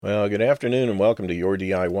Well, good afternoon and welcome to Your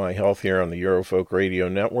DIY Health here on the Eurofolk Radio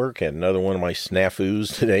Network. And another one of my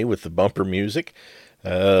snafus today with the bumper music.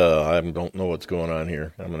 I don't know what's going on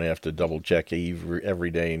here. I'm going to have to double check every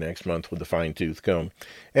day next month with a fine tooth comb.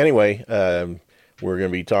 Anyway, we're going to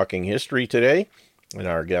be talking history today. And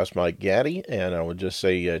our guest, Mike Gaddy. And I would just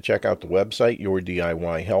say check out the website,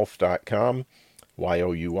 yourdiyhealth.com.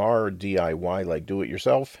 YOUR DIY, like do it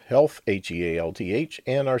yourself, health, HEALTH,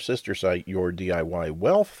 and our sister site,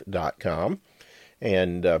 yourdiywealth.com.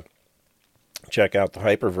 And check out the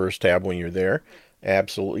Hyperverse tab when you're there.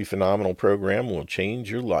 Absolutely phenomenal program, will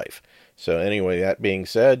change your life. So anyway, that being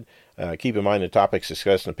said, keep in mind the topics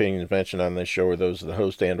discussed and opinions mentioned on this show are those of the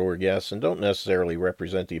host and or guests and don't necessarily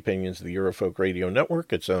represent the opinions of the Eurofolk Radio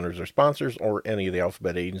Network, its owners or sponsors, or any of the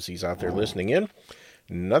alphabet agencies out there listening in.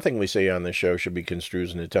 Nothing we say on this show should be construed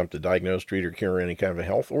as an attempt to diagnose, treat, or cure any kind of a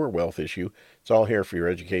health or wealth issue. It's all here for your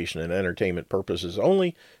education and entertainment purposes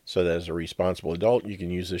only, so that as a responsible adult, you can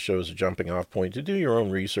use this show as a jumping off point to do your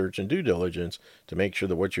own research and due diligence to make sure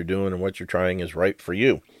that what you're doing and what you're trying is right for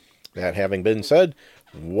you. That having been said,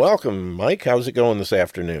 welcome, Mike. How's it going this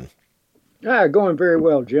afternoon? Going very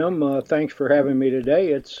well, Jim. Thanks for having me today.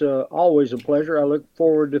 It's always a pleasure. I look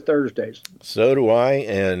forward to Thursdays. So do I,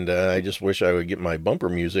 and I just wish I would get my bumper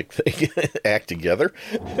music thing act together.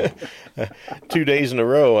 2 days in a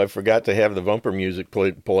row, I forgot to have the bumper music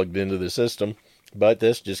plugged into the system, but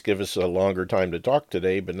this just gives us a longer time to talk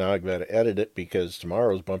today, but now I've got to edit it because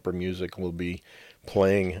tomorrow's bumper music will be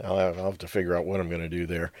playing. I'll have to figure out what I'm going to do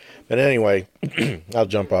there. But anyway, I'll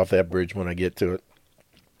jump off that bridge when I get to it.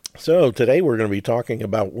 So today we're going to be talking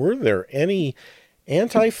about, were there any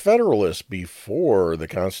Antifederalists before the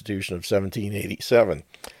Constitution of 1787?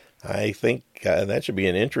 I think that should be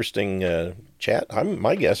an interesting chat.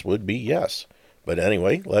 My guess would be yes. But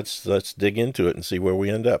anyway, let's dig into it and see where we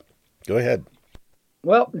end up. Go ahead.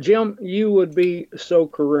 Well, Jim, you would be so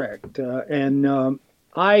correct. And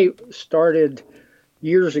I started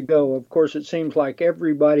years ago. Of course, it seems like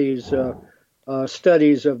everybody's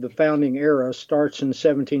studies of the founding era starts in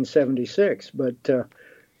 1776. But,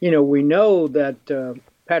 we know that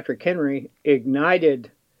Patrick Henry ignited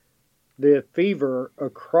the fever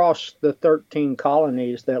across the 13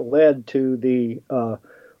 colonies that led to the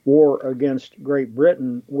war against Great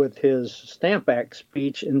Britain with his Stamp Act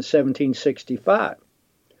speech in 1765.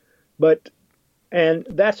 And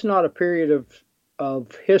that's not a period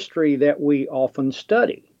of history that we often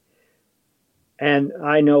study. And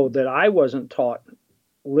I know that I wasn't taught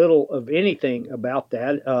little of anything about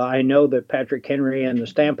that. I know that Patrick Henry and the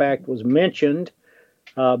Stamp Act was mentioned,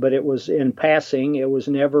 but it was in passing. It was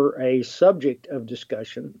never a subject of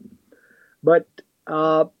discussion. But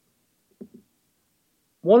one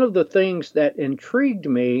of the things that intrigued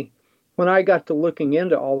me when I got to looking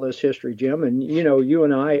into all this history, Jim, and you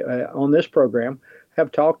and I on this program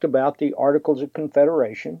have talked about the Articles of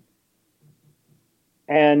Confederation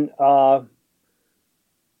and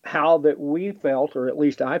how that we felt, or at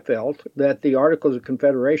least I felt, that the Articles of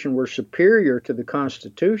Confederation were superior to the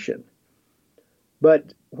Constitution.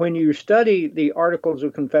 But when you study the Articles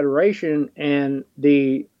of Confederation and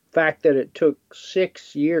the fact that it took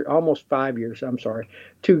 6 years, almost 5 years,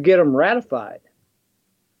 to get them ratified,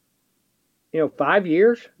 5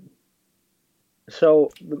 years. So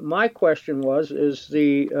my question is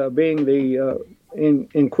being the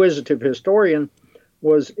inquisitive historian,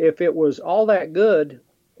 was if it was all that good,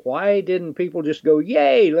 why didn't people just go,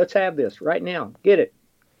 yay, let's have this right now, get it,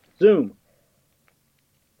 zoom?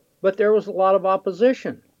 But there was a lot of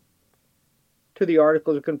opposition to the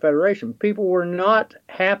Articles of Confederation. People were not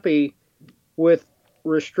happy with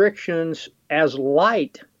restrictions as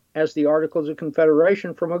light as the Articles of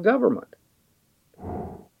Confederation from a government.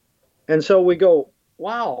 And so we go,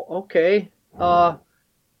 wow, okay,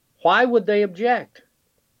 why would they object?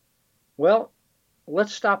 Well,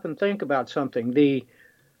 let's stop and think about something.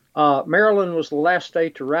 Maryland was the last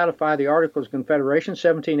state to ratify the Articles of Confederation,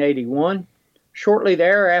 1781. Shortly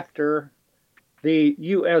thereafter, the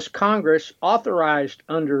U.S. Congress, authorized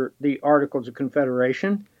under the Articles of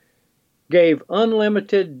Confederation, gave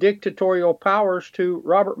unlimited dictatorial powers to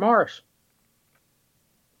Robert Morris.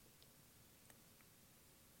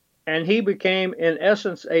 And he became, in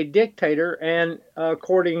essence, a dictator. And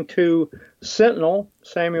according to Sentinel,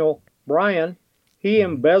 Samuel Bryan, he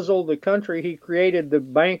embezzled the country. He created the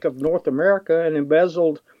Bank of North America and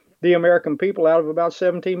embezzled the American people out of about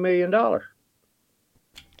 $17 million.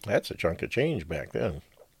 That's a chunk of change back then.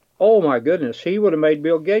 Oh, my goodness. He would have made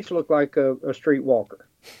Bill Gates look like a streetwalker.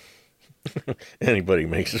 Anybody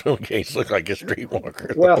makes Bill Gates look like a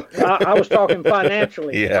streetwalker. Well, I was talking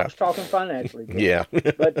financially. Yeah. I was talking financially. Yeah.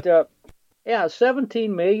 But Yeah,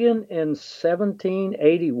 17 million in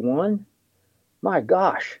 1781. My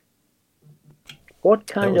gosh, what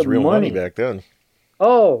That kind was of real money money? back then.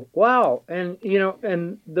 Oh, wow. And,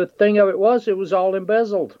 and the thing of it was all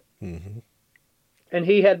embezzled. Hmm. And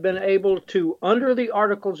he had been able to, under the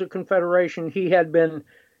Articles of Confederation, he had been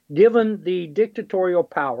given the dictatorial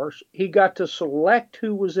powers. He got to select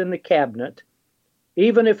who was in the cabinet,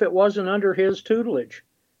 even if it wasn't under his tutelage.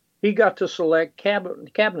 He got to select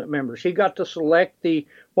cabinet members. He got to select the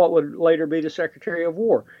what would later be the Secretary of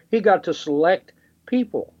War. He got to select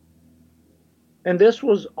people. And this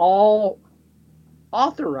was all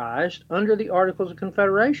authorized under the Articles of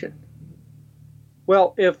Confederation.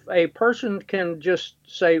 Well, if a person can just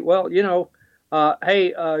say, well,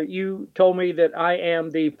 hey, you told me that I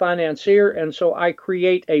am the financier, and so I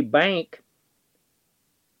create a bank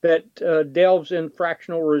that delves in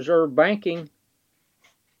fractional reserve banking,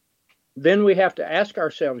 then we have to ask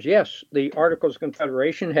ourselves, yes, the Articles of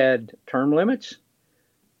Confederation had term limits.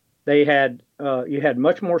 They had you had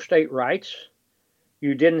much more state rights.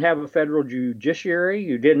 You didn't have a federal judiciary.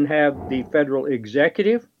 You didn't have the federal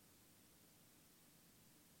executive.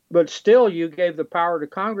 But still, you gave the power to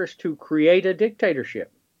Congress to create a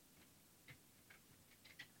dictatorship.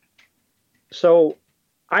 So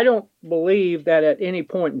I don't believe that at any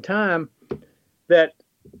point in time that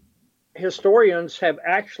historians have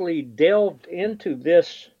actually delved into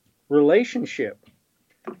this relationship.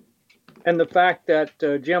 And the fact that,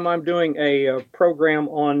 Jim, I'm doing a program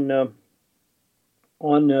on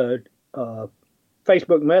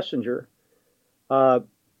Facebook Messenger,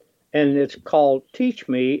 and it's called Teach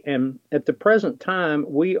Me. And at the present time,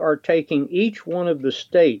 we are taking each one of the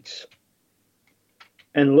states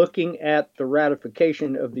and looking at the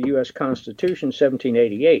ratification of the U.S. Constitution,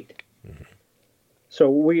 1788. Mm-hmm. So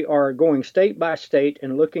we are going state by state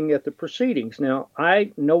and looking at the proceedings. Now,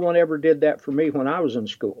 no one ever did that for me when I was in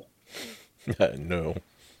school. No.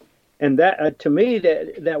 And that, to me,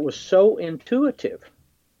 that was so intuitive,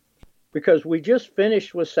 because we just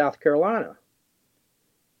finished with South Carolina.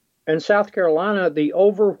 And South Carolina, the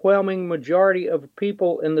overwhelming majority of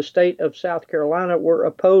people in the state of South Carolina were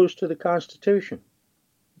opposed to the Constitution.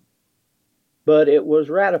 But it was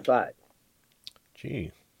ratified.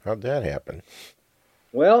 Gee, how'd that happen?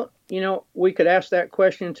 Well, we could ask that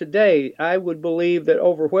question today. I would believe that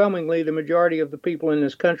overwhelmingly the majority of the people in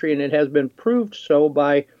this country, and it has been proved so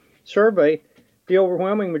by survey, the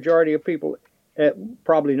overwhelming majority of people,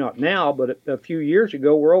 probably not now, but a few years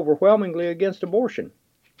ago, were overwhelmingly against abortion.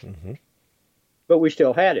 Mm-hmm. But we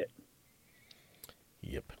still had it.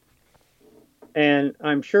 Yep. And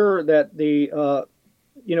I'm sure that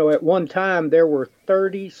at one time there were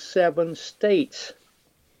 37 states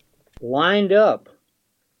lined up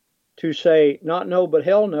to say not no, but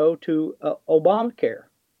hell no to Obamacare.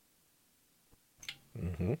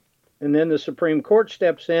 Mm-hmm. And then the Supreme Court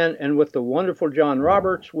steps in, and with the wonderful John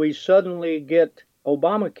Roberts, we suddenly get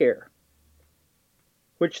Obamacare,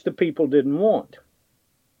 which the people didn't want.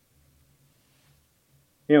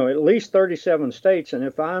 At least 37 states, and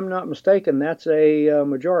if I'm not mistaken, that's a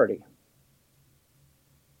majority.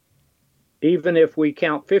 Even if we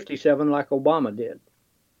count 57 like Obama did.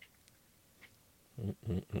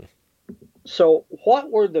 Mm-mm-mm. So what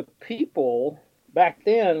were the people back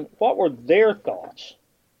then, what were their thoughts?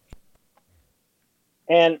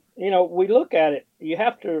 And, we look at it, you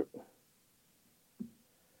have to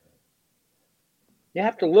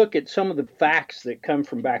look at some of the facts that come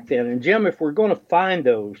from back then. And Jim, if we're going to find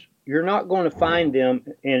those, you're not going to find them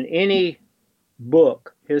in any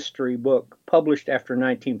history book published after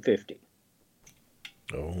 1950.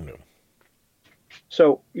 Oh, no.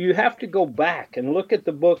 So you have to go back and look at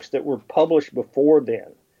the books that were published before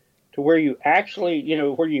then, to where you actually,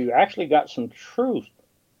 got some truth.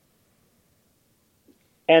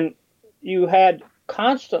 And you had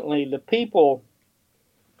constantly the people.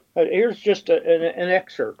 Here's just an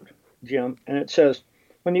excerpt, Jim, and it says,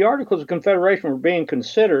 when the Articles of Confederation were being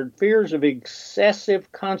considered, fears of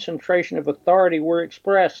excessive concentration of authority were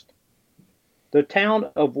expressed. The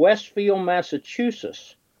town of Westfield,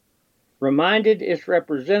 Massachusetts, reminded its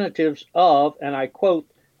representatives of, and I quote,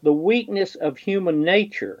 the weakness of human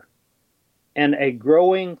nature and a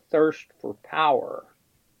growing thirst for power,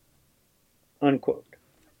 unquote.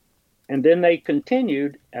 And then they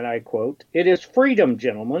continued, and I quote, it is freedom,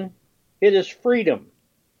 gentlemen, it is freedom,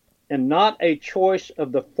 and not a choice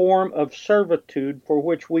of the form of servitude for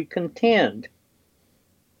which we contend.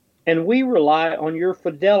 And we rely on your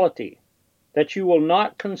fidelity, that you will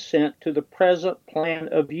not consent to the present plan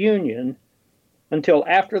of union until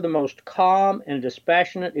after the most calm and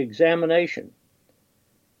dispassionate examination.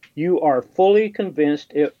 You are fully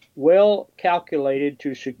convinced it well calculated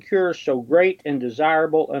to secure so great and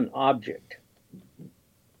desirable an object.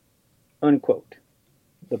 Unquote.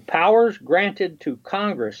 The powers granted to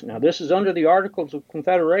Congress, now this is under the Articles of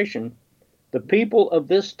Confederation, the people of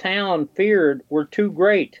this town feared were too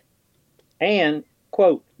great, and,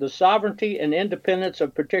 quote, the sovereignty and independence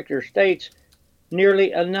of particular states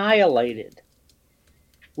nearly annihilated.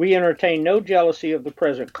 We entertain no jealousy of the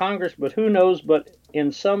present Congress, but who knows but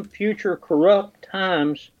in some future corrupt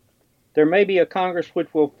times there may be a Congress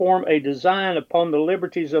which will form a design upon the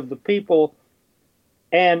liberties of the people,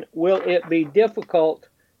 and will it be difficult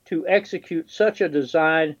to execute such a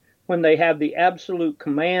design when they have the absolute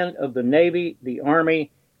command of the Navy, the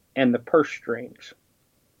Army, and the purse strings.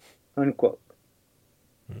 Unquote.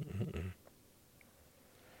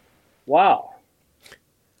 Wow.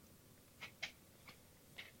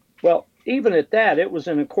 Well, even at that, it was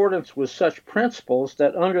in accordance with such principles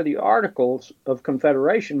that under the Articles of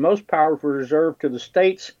Confederation, most powers were reserved to the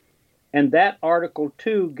states, and that Article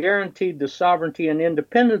 2 guaranteed the sovereignty and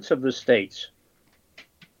independence of the states,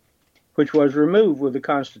 which was removed with the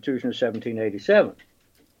Constitution of 1787.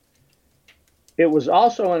 It was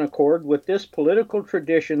also in accord with this political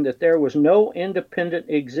tradition that there was no independent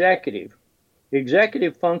executive.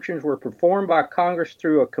 Executive functions were performed by Congress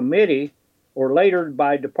through a committee, or later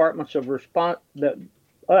by departments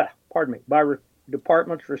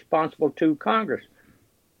departments responsible to Congress.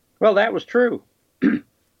 Well, that was true,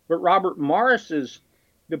 but Robert Morris's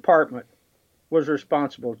department was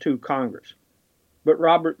responsible to Congress. But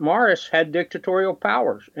Robert Morris had dictatorial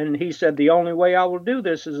powers, and he said, the only way I will do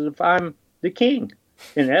this is if I'm the king.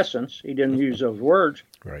 In essence, he didn't use those words.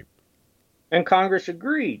 Right. And Congress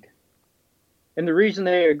agreed. And the reason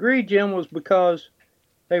they agreed, Jim, was because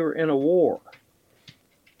they were in a war.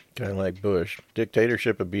 Kind of like Bush.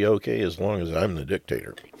 Dictatorship would be okay as long as I'm the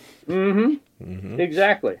dictator.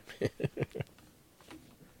 Exactly.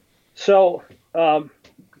 So,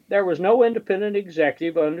 there was no independent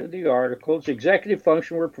executive under the Articles. Executive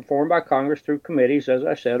functions were performed by Congress through committees, as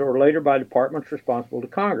I said, or later by departments responsible to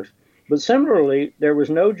Congress. But similarly, there was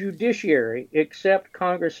no judiciary except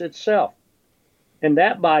Congress itself, and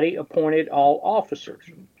that body appointed all officers.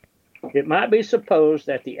 It might be supposed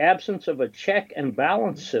that the absence of a check and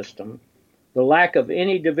balance system, the lack of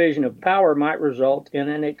any division of power, might result in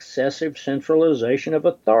an excessive centralization of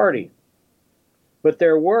authority. But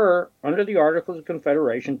there were, under the Articles of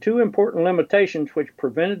Confederation, two important limitations which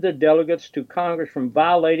prevented the delegates to Congress from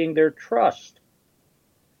violating their trust.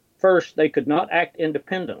 First, they could not act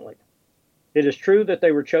independently. It is true that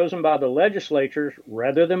they were chosen by the legislatures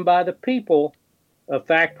rather than by the people, a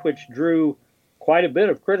fact which drew quite a bit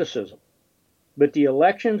of criticism. But the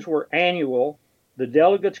elections were annual, the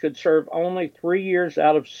delegates could serve only 3 years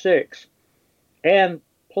out of 6, and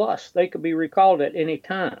plus they could be recalled at any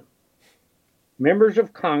time. Members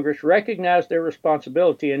of Congress recognized their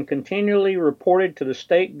responsibility and continually reported to the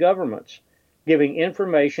state governments, giving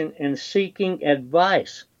information and seeking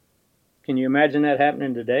advice. Can you imagine that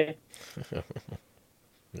happening today?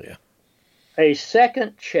 Yeah. A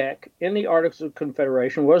second check in the Articles of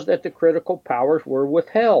Confederation was that the critical powers were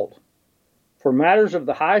withheld. For matters of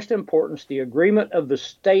the highest importance, the agreement of the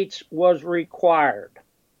states was required.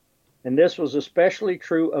 And this was especially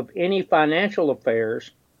true of any financial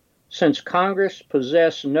affairs, since Congress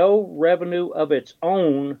possessed no revenue of its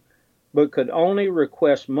own, but could only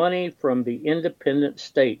request money from the independent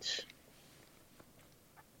states.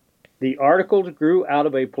 The Articles grew out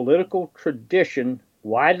of a political tradition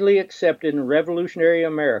widely accepted in revolutionary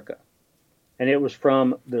America, and it was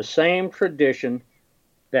from the same tradition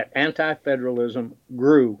that anti-federalism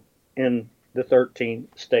grew in the 13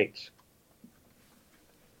 states.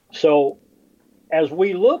 So, as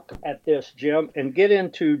we look at this, Jim, and get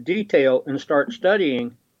into detail and start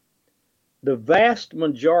studying, the vast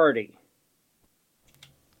majority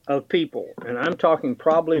of people, and I'm talking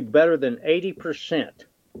probably better than 80%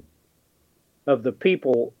 of the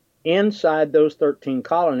people inside those 13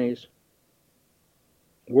 colonies,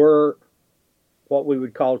 were what we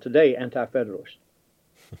would call today anti-federalists.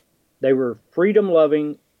 They were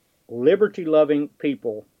freedom-loving, liberty-loving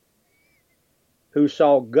people who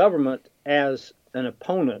saw government as an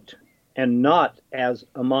opponent and not as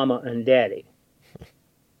a mama and daddy.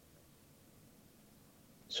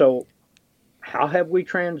 So what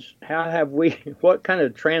kind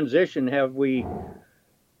of transition have we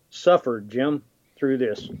suffered, Jim, through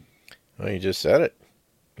this? Well, you just said it.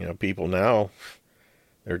 You know, people now,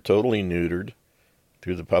 they're totally neutered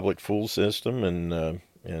through the public fool system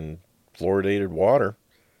and fluoridated water.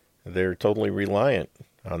 They're totally reliant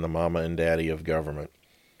on the mama and daddy of government.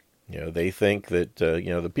 They think that,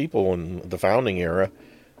 the people in the founding era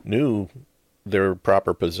knew their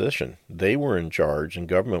proper position. They were in charge and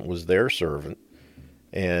government was their servant.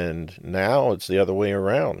 And now it's the other way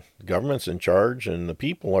around. The government's in charge and the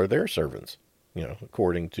people are their servants,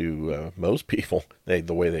 according to most people,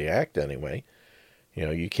 the way they act anyway.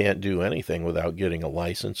 You can't do anything without getting a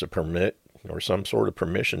license, a permit, or some sort of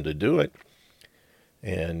permission to do it.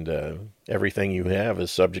 And everything you have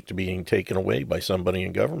is subject to being taken away by somebody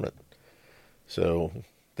in government. So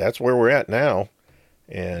that's where we're at now.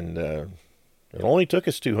 And it only took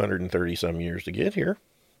us 230 some years to get here.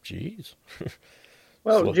 Jeez.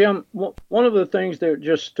 Well, Jim, one of the things that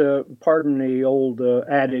just, pardon the old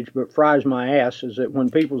adage, but fries my ass is that when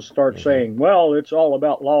people start saying, well, it's all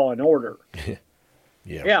about law and order.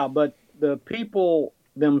 Yeah, but the people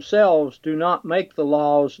themselves do not make the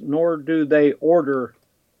laws, nor do they order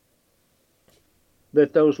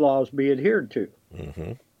that those laws be adhered to.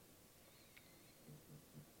 Mm-hmm.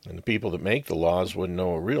 And the people that make the laws wouldn't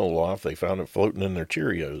know a real law if they found it floating in their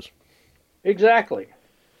Cheerios. Exactly.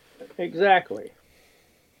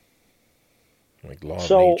 Like law of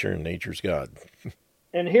nature and nature's God.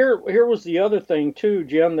 And here was the other thing too,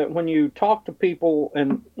 Jim, that when you talk to people,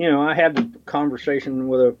 and I had a conversation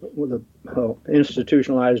with a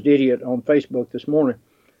institutionalized idiot on Facebook this morning,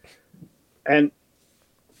 and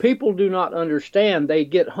people do not understand. They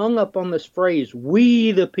get hung up on this phrase,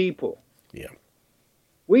 "we the people." Yeah.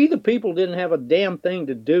 We the people didn't have a damn thing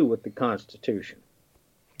to do with the Constitution.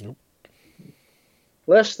 Nope.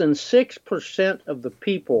 Less than 6% of the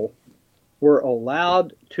people were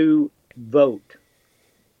allowed to vote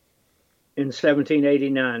in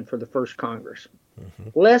 1789 for the first Congress.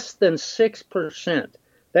 Mm-hmm. Less than 6%.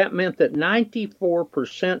 That meant that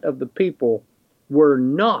 94% of the people were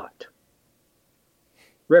not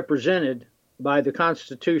represented by the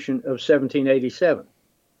Constitution of 1787.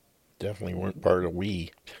 Definitely weren't part of we.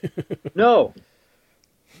 No.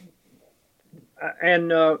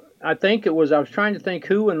 And I think I was trying to think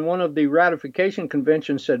who in one of the ratification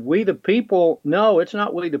conventions said, we the people. No, it's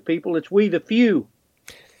not we the people, it's we the few.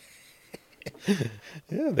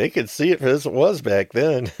 Yeah, they could see it as it was back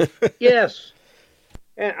then. Yes.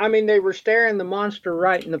 And I mean, they were staring the monster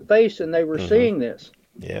right in the face and they were seeing this.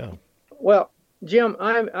 Yeah. Well, Jim,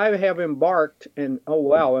 I have embarked, and oh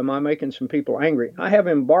wow, am I making some people angry? I have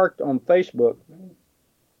embarked on Facebook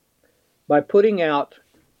by putting out,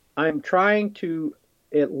 I'm trying to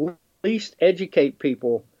at least educate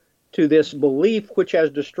people to this belief which has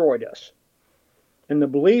destroyed us. And the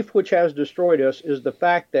belief which has destroyed us is the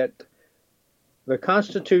fact that the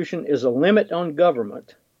Constitution is a limit on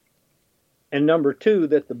government. And number two,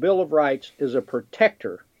 that the Bill of Rights is a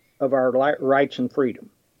protector of our rights and freedom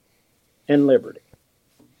and liberty.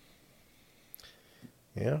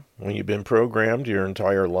 Yeah, when you've been programmed your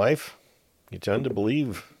entire life, you tend to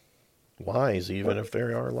believe lies, even if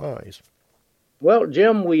there are lies. Well,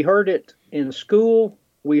 Jim, we heard it in school.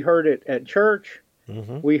 We heard it at church.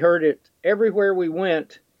 Mm-hmm. We heard it everywhere we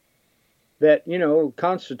went that,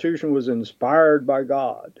 Constitution was inspired by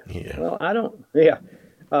God. Yeah. Well, I don't, yeah.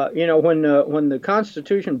 When the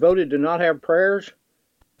Constitution voted to not have prayers,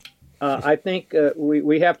 I think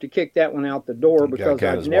we have to kick that one out the door because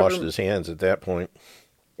God has washed his hands at that point.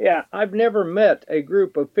 Yeah, I've never met a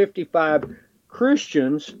group of 55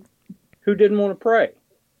 Christians who didn't want to pray.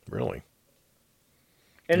 Really?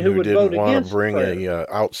 And who would vote against prayer. Who didn't want to bring a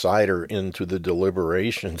outsider into the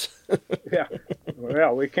deliberations. Yeah.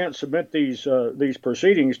 Well, we can't submit these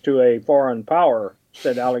proceedings to a foreign power,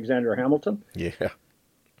 said Alexander Hamilton. Yeah.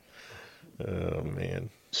 Oh, man.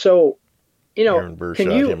 So, Aaron Burr shot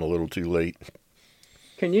him a little too late.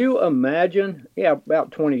 Can you imagine? Yeah,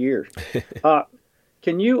 about 20 years.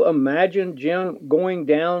 Can you imagine, Jim, going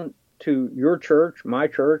down to your church, my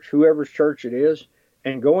church, whoever's church it is,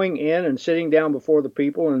 and going in and sitting down before the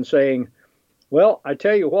people and saying, well, I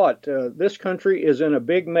tell you what, this country is in a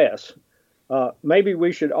big mess. Maybe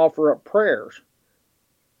we should offer up prayers.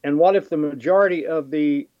 And what if the majority of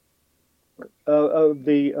the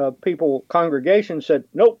people congregation said,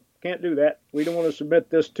 nope, can't do that. We don't want to submit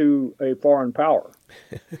this to a foreign power.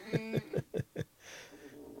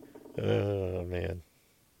 Oh, man.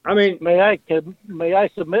 I mean, may I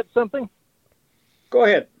submit something? Go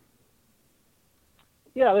ahead.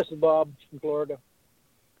 Yeah, this is Bob from Florida.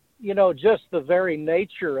 Just the very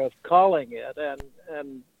nature of calling it,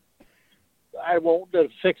 and I won't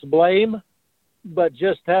fix blame, but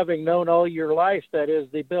just having known all your life that is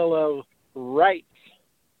the Bill of Rights.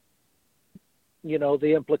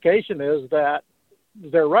 The implication is that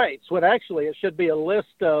they're rights, when actually it should be a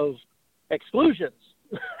list of exclusions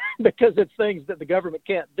because it's things that the government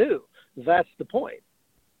can't do. That's the point.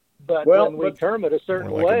 But Well, when we term it a certain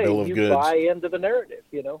More like a way, bill of you goods. buy into the narrative,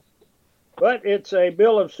 but it's a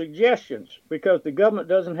bill of suggestions because the government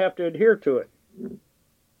doesn't have to adhere to it.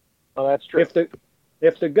 Oh, that's true.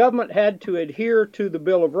 If the government had to adhere to the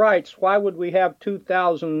Bill of Rights, why would we have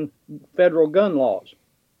 2,000 federal gun laws?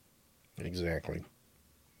 Exactly.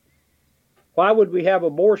 Why would we have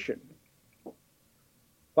abortion?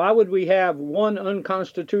 Why would we have one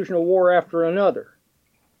unconstitutional war after another?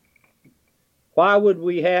 Why would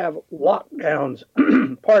we have lockdowns,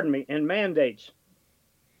 and mandates?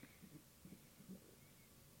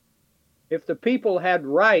 If the people had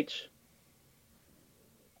rights,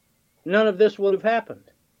 none of this would have happened.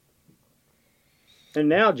 And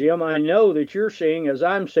now, Jim, I know that you're seeing, as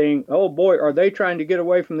I'm seeing, oh boy, are they trying to get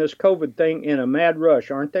away from this COVID thing in a mad rush,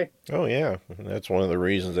 aren't they? Oh, yeah. That's one of the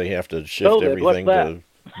reasons they have to shift COVID, everything what's to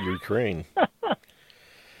Ukraine.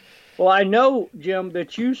 Well, I know, Jim,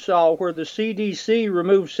 that you saw where the CDC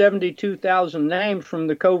removed 72,000 names from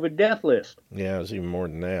the COVID death list. Yeah, it's even more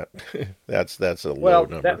than that. that's a Well,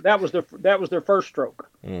 low number. that was their first stroke.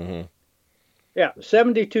 Mm-hmm. Yeah,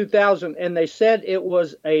 72,000, and they said it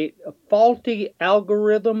was a faulty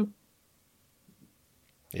algorithm.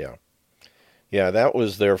 Yeah. Yeah, that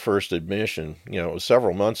was their first admission. It was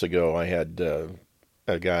several months ago. I had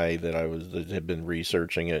a guy that had been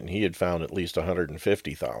researching it, and he had found at least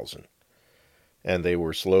 150,000. And they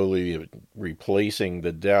were slowly replacing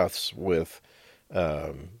the deaths with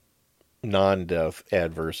non-death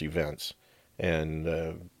adverse events.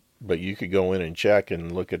 And but you could go in and check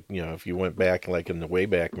and look at, if you went back like in the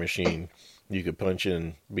Wayback Machine, you could punch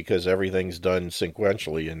in, because everything's done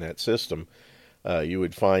sequentially in that system. You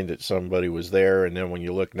would find that somebody was there, and then when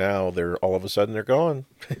you look now, they're all of a sudden they're gone.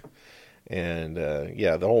 And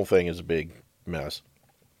yeah, the whole thing is a big mess.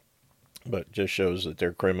 But just shows that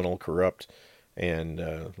they're criminal, corrupt,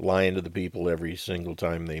 and lying to the people every single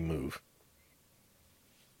time they move.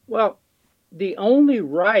 Well, the only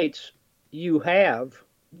rights you have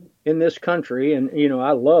in this country, and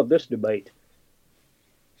I love this debate,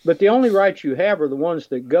 but the only rights you have are the ones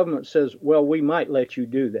that government says, well, we might let you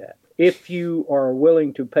do that if you are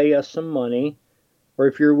willing to pay us some money, or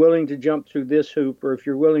if you're willing to jump through this hoop, or if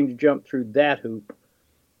you're willing to jump through that hoop.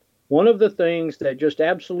 One of the things that just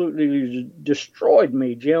absolutely destroyed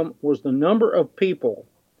me, Jim, was the number of people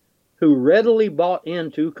who readily bought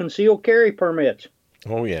into concealed carry permits.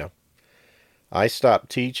 Oh, yeah. I stopped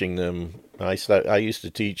teaching them. I used to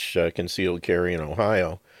teach concealed carry in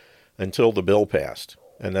Ohio until the bill passed.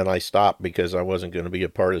 And then I stopped because I wasn't going to be a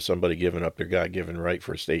part of somebody giving up their God-given right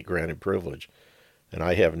for state-granted privilege. And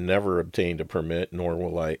I have never obtained a permit, nor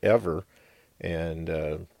will I ever.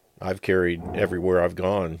 And I've carried everywhere I've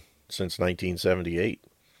gone since 1978.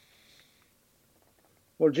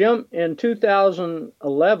 Well, Jim, in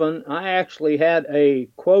 2011, I actually had a,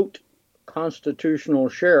 quote, constitutional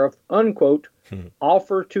sheriff, unquote,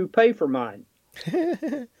 offer to pay for mine.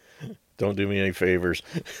 Don't do me any favors.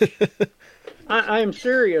 I am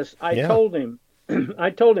serious. I Yeah. told him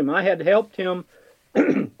I had helped him,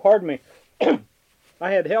 pardon me,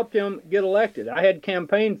 I had helped him get elected. I had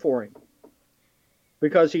campaigned for him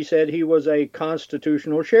because he said he was a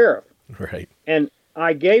constitutional sheriff. Right. And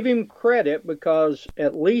I gave him credit because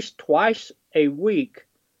at least twice a week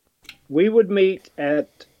we would meet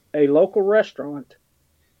at a local restaurant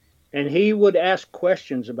and he would ask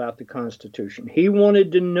questions about the Constitution. He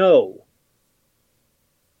wanted to know,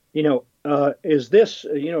 is this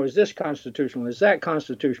constitutional? Is that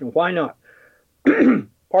constitutional? Why not?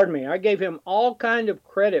 Pardon me. I gave him all kind of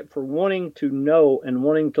credit for wanting to know and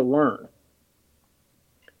wanting to learn.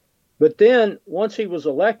 But then once he was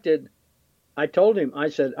elected, I told him, I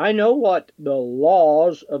said, I know what the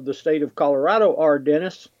laws of the state of Colorado are,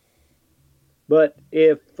 Dennis, but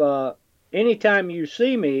if anytime you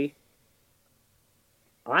see me,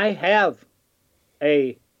 I have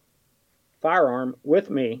a firearm with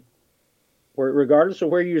me, regardless of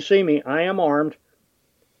where you see me, I am armed,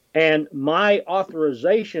 and my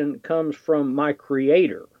authorization comes from my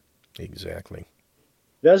creator. Exactly.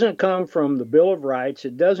 Doesn't come from the Bill of Rights.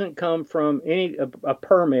 It doesn't come from a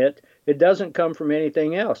permit. It doesn't come from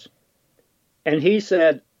anything else. And he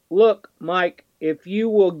said, look, Mike, if you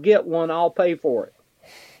will get one, I'll pay for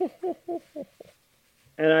it.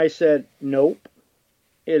 And I said, nope,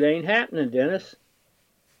 it ain't happening, Dennis.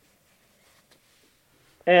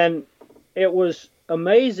 And it was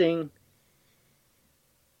amazing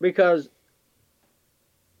because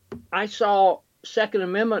I saw Second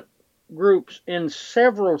Amendment groups in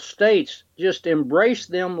several states just embrace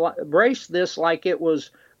this like it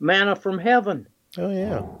was manna from heaven. Oh,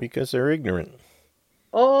 yeah, because they're ignorant.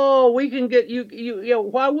 oh, we can get you know,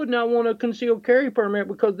 why wouldn't I want a concealed carry permit?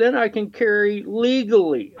 Because then I can carry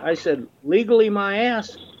legally. I said, legally my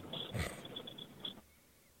ass.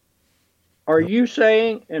 Are you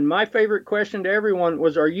saying, and my favorite question to everyone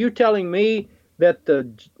was, are you telling me that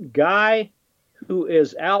the guy who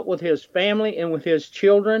is out with his family and with his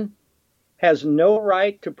children has no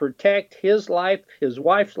right to protect his life, his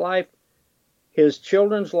wife's life, his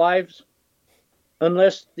children's lives,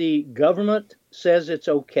 unless the government says it's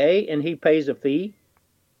okay and he pays a fee?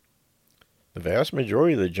 The vast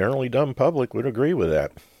majority of the generally dumb public would agree with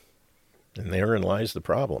that. And therein lies the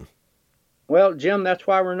problem. Well, Jim, that's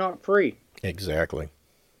why we're not free. Exactly.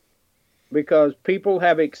 Because people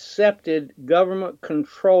have accepted government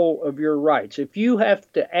control of your rights. If you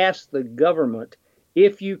have to ask the government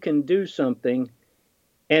if you can do something,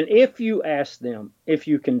 and if you ask them if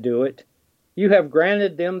you can do it, you have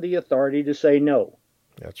granted them the authority to say no.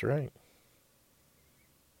 That's right.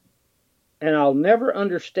 And I'll never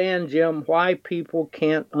understand, Jim, why people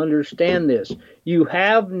can't understand this. You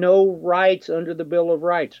have no rights under the Bill of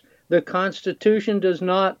Rights. The Constitution does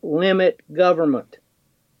not limit government.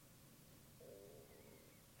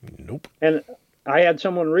 Nope. And I had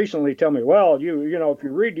someone recently tell me, well, you know, if you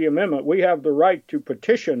read the amendment, we have the right to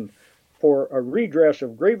petition for a redress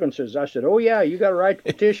of grievances. I said, oh, yeah, you got a right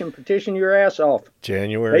to petition your ass off.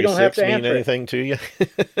 January 6th mean anything to you?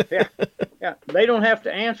 Yeah, they don't have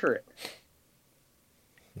to answer it.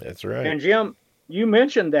 That's right. And Jim, you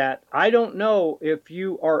mentioned that. I don't know if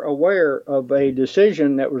you are aware of a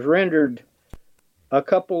decision that was rendered a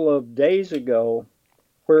couple of days ago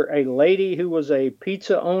where a lady who was a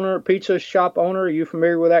pizza shop owner, are you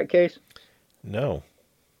familiar with that case? No.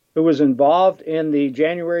 Who was involved in the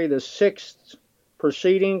January the 6th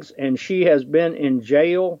proceedings, and she has been in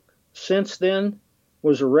jail since then,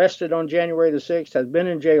 was arrested on January the 6th, has been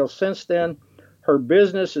in jail since then. Her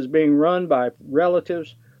business is being run by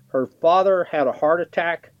relatives. Her father had a heart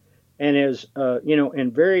attack and is,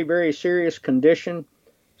 in very, very serious condition.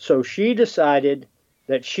 So she decided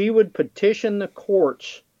that she would petition the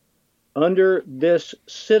courts under this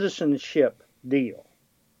citizenship deal.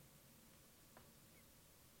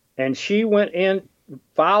 And she went in,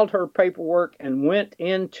 filed her paperwork, and went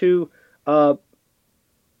into the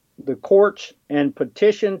courts and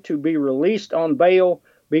petitioned to be released on bail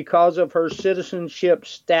because of her citizenship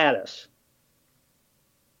status.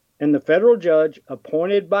 And the federal judge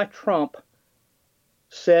appointed by Trump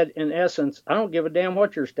said, in essence, I don't give a damn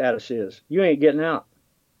what your status is. You ain't getting out.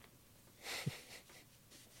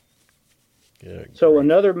 So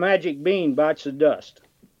another magic bean bites the dust.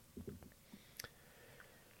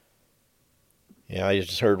 Yeah, I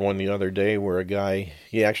just heard one the other day where a guy,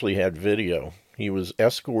 he actually had video. He was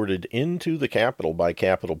escorted into the Capitol by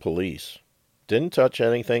Capitol Police. Didn't touch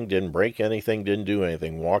anything, didn't break anything, didn't do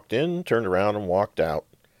anything. Walked in, turned around, and walked out.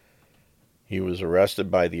 He was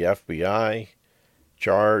arrested by the FBI,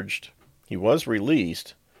 charged. He was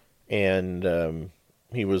released, and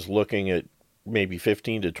he was looking at maybe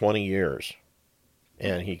 15 to 20 years.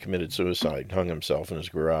 And he committed suicide, hung himself in his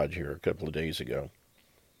garage here a couple of days ago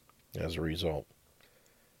as a result.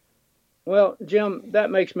 Well, Jim,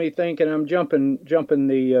 that makes me think, and I'm jumping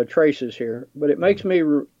the traces here, but it makes me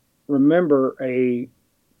remember a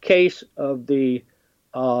case of the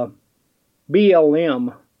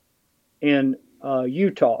BLM in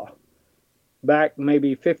Utah back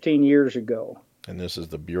maybe 15 years ago. And this is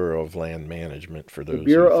the Bureau of Land Management for those. The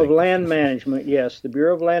Bureau of Land Management, yes, the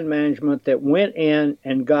Bureau of Land Management that went in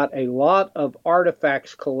and got a lot of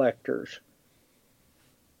artifacts collectors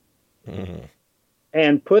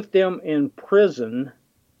and put them in prison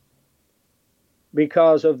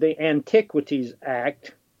because of the Antiquities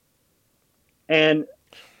Act. And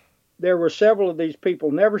there were several of these people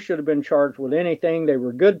never should have been charged with anything. They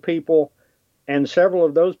were good people, and several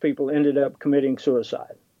of those people ended up committing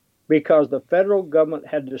suicide because the federal government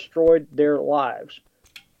had destroyed their lives.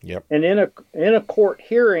 Yep. And in a court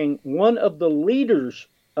hearing, one of the leaders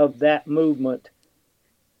of that movement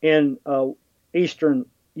in eastern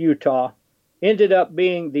Utah ended up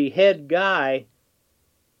being the head guy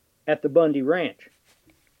at the Bundy Ranch.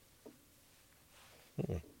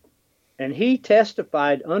 And he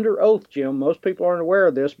testified under oath, Jim. Most people aren't aware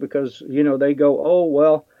of this because, they go, oh,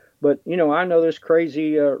 well, but, I know this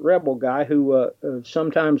crazy rebel guy who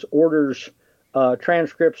sometimes orders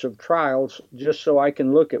transcripts of trials just so I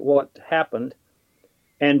can look at what happened.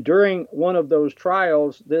 And during one of those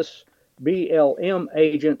trials, this BLM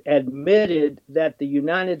agent admitted that the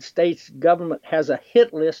United States government has a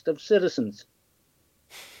hit list of citizens.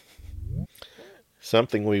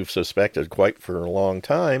 Something we've suspected quite for a long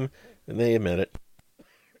time, and they admit it.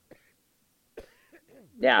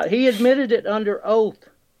 Yeah, he admitted it under oath.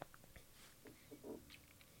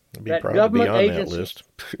 I'd be proud to be on that list.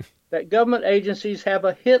 That government agencies have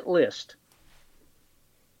a hit list,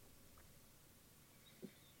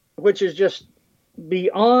 which is just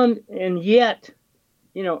beyond, and yet,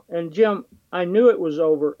 and Jim, I knew it was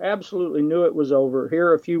over, absolutely knew it was over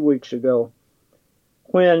here a few weeks ago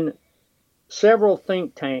when several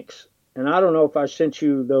think tanks, and I don't know if I sent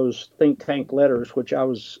you those think tank letters, which I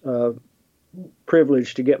was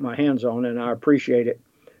privileged to get my hands on, and I appreciate it.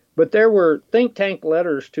 But there were think tank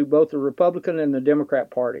letters to both the Republican and the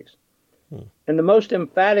Democrat parties. And the most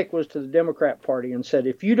emphatic was to the Democrat Party and said,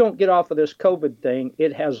 if you don't get off of this COVID thing,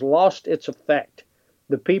 it has lost its effect.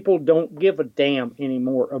 The people don't give a damn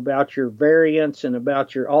anymore about your variants and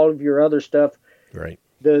about all of your other stuff. Right.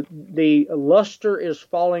 The luster is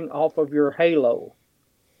falling off of your halo.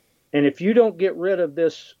 And if you don't get rid of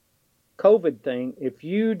this COVID thing, if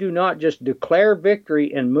you do not just declare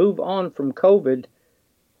victory and move on from COVID,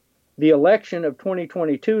 the election of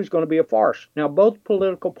 2022 is going to be a farce. Now, both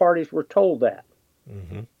political parties were told that.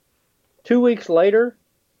 Mm-hmm. 2 weeks later,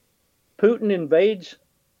 Putin invades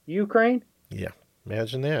Ukraine. Yeah,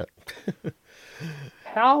 imagine that.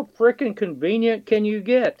 How frickin' convenient can you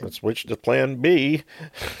get? Let's switch to plan B.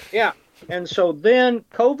 Yeah, and so then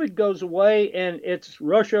COVID goes away, and it's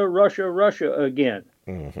Russia, Russia, Russia again.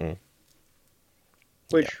 Mm-hmm.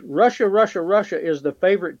 Which Russia, Russia, Russia is the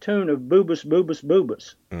favorite tune of Boobus, Boobus,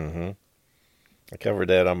 Boobus. Mm-hmm. I covered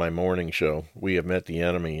that on my morning show. We have met the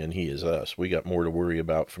enemy, and he is us. We got more to worry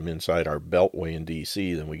about from inside our beltway in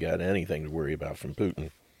D.C. than we got anything to worry about from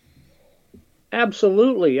Putin.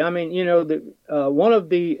 Absolutely. I mean, one of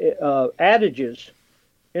the adages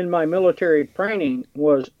in my military training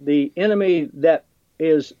was the enemy that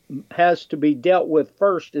has to be dealt with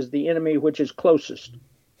first is the enemy which is closest.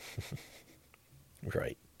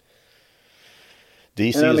 Right.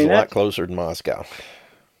 D.C. is a lot closer than Moscow.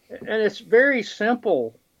 And it's very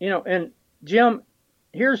simple, and Jim,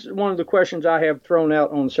 here's one of the questions I have thrown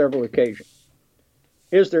out on several occasions.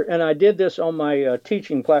 And I did this on my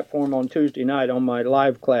teaching platform on Tuesday night on my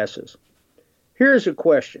live classes. Here's a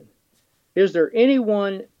question. Is there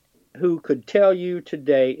anyone who could tell you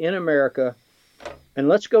today in America, and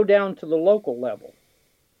let's go down to the local level,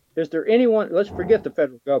 is there anyone, let's forget the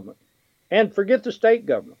federal government, and forget the state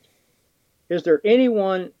government. Is there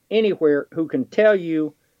anyone anywhere who can tell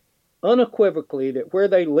you unequivocally that where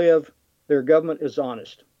they live, their government is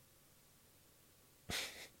honest?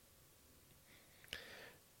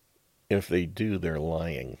 If they do, they're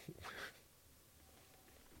lying.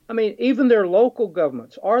 I mean, even their local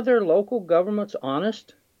governments. Are their local governments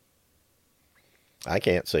honest? I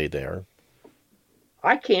can't say they are.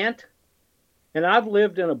 I can't. And I've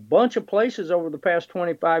lived in a bunch of places over the past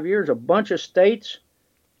 25 years, a bunch of states,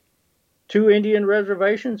 2 Indian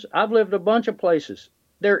reservations. I've lived a bunch of places.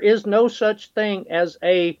 There is no such thing as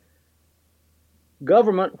a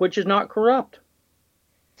government which is not corrupt.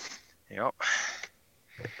 Yep.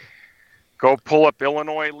 Go pull up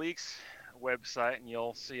Illinois Leaks website and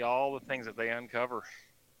you'll see all the things that they uncover.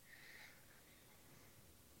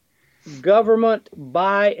 Government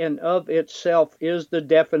by and of itself is the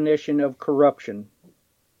definition of corruption.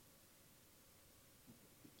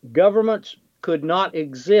 Governments could not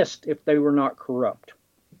exist if they were not corrupt.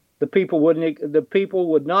 The people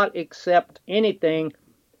would not accept anything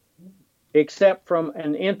except from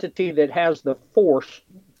an entity that has the force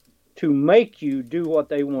to make you do what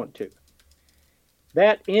they want to.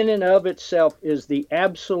 That in and of itself is the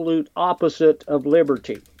absolute opposite of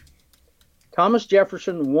liberty. Thomas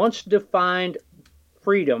Jefferson once defined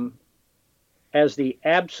freedom as the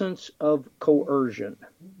absence of coercion.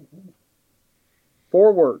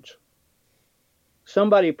 4 words.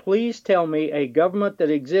 Somebody please tell me a government that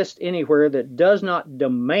exists anywhere that does not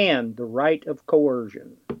demand the right of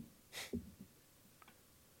coercion.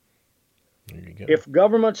 If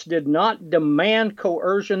governments did not demand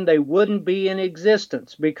coercion, they wouldn't be in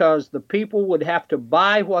existence because the people would have to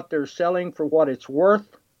buy what they're selling for what it's worth.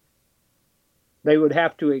 They would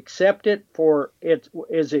have to accept it for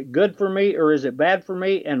is it good for me or is it bad for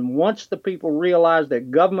me? And once the people realize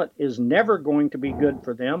that government is never going to be good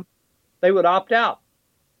for them, they would opt out.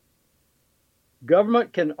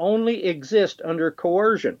 Government can only exist under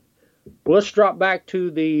coercion. Let's drop back to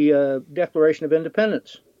the Declaration of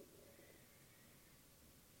Independence.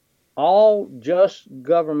 All just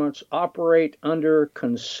governments operate under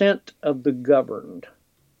consent of the governed.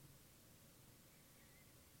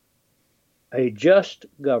 A just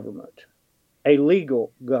government, a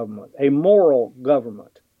legal government, a moral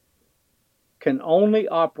government can only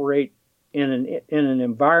operate in an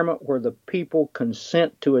environment where the people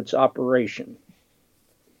consent to its operation.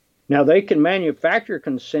 Now, they can manufacture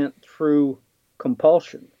consent through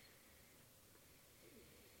compulsion.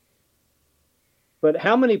 But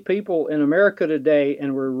how many people in America today,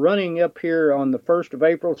 and we're running up here on the 1st of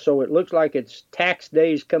April, so it looks like it's tax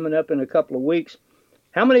days coming up in a couple of weeks.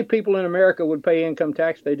 How many people in America would pay income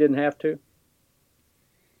tax if they didn't have to?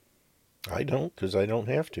 I don't, because I don't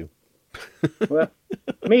have to. Well,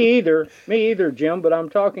 me either, Jim, but I'm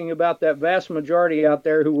talking about that vast majority out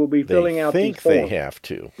there who will be filling out these forms. They think they have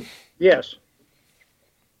to. Yes.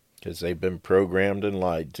 Because they've been programmed and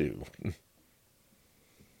lied to.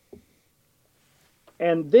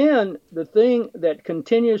 And then the thing that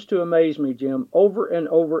continues to amaze me, Jim, over and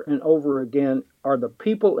over and over again, are the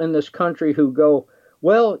people in this country who go,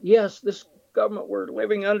 well, yes, this government we're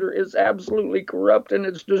living under is absolutely corrupt and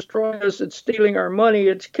it's destroying us, it's stealing our money,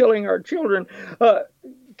 it's killing our children.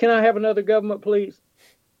 Can I have another government, please?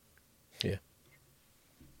 Yeah.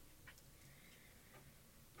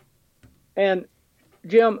 And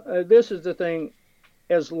Jim, this is the thing.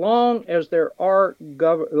 As long as there are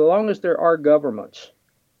governments,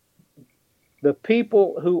 the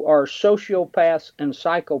people who are sociopaths and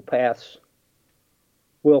psychopaths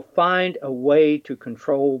will find a way to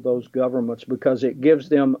control those governments because it gives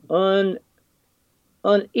them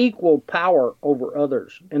unequal power over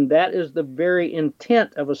others. And that is the very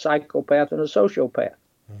intent of a psychopath and a sociopath.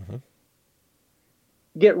 Mm-hmm.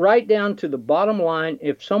 Get right down to the bottom line.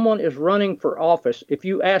 If someone is running for office, if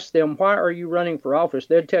you ask them, why are you running for office?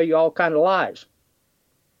 They'll tell you all kinds of lies.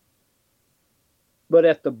 But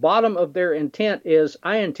at the bottom of their intent is,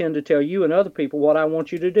 I intend to tell you and other people what I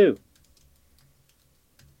want you to do.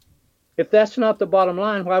 If that's not the bottom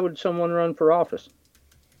line, why would someone run for office?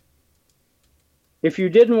 If you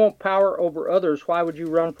didn't want power over others, why would you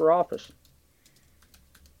run for office?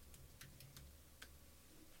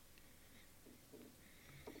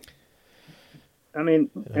 I mean,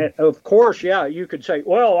 of course, yeah, you could say,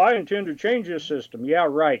 well, I intend to change this system. Yeah,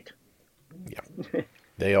 right. Yeah.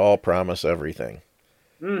 They all promise everything.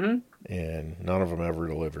 Mm-hmm. And none of them ever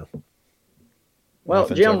deliver. Well,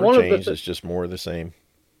 Nothing's Jim, ever changed. It's just more of the same.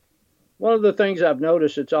 One of the things I've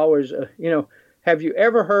noticed, it's always, have you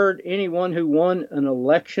ever heard anyone who won an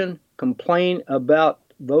election complain about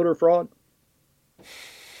voter fraud?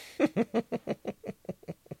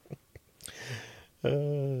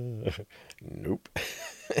 Nope.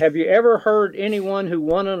 Have you ever heard anyone who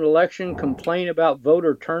won an election complain about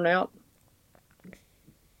voter turnout?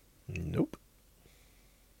 Nope.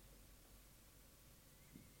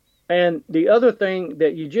 And the other thing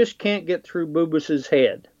that you just can't get through Bubas's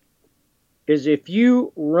head is if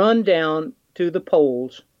you run down to the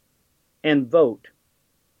polls and vote,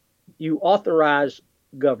 you authorize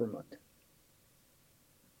government.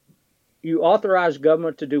 You authorize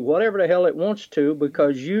government to do whatever the hell it wants to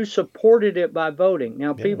because you supported it by voting.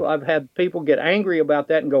 Now, I've had people get angry about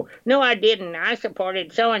that and go, no, I didn't. I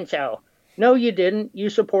supported so-and-so. No, you didn't. You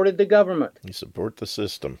supported the government. You support the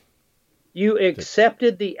system. You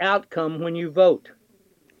accepted the outcome when you vote.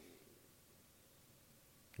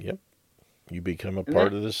 Yep. You become a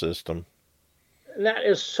part of the system. That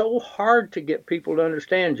is so hard to get people to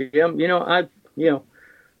understand, Jim.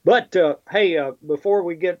 But hey, before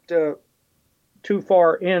we get too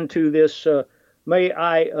far into this, may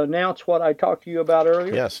I announce what I talked to you about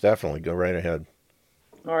earlier? Yes, definitely. Go right ahead.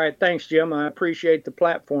 All right. Thanks, Jim. I appreciate the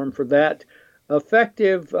platform for that.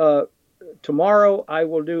 Effective tomorrow, I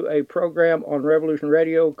will do a program on Revolution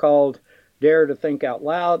Radio called Dare to Think Out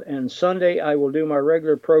Loud. And Sunday, I will do my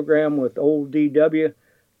regular program with old DW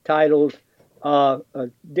titled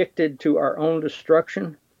Addicted to Our Own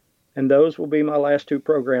Destruction. And those will be my last two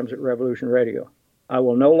programs at Revolution Radio. I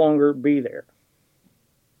will no longer be there.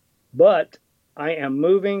 But I am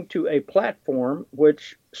moving to a platform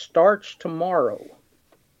which starts tomorrow.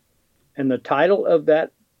 And the title of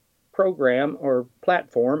that program or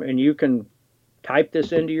platform, and you can type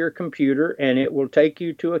this into your computer and it will take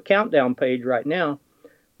you to a countdown page right now,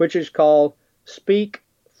 which is called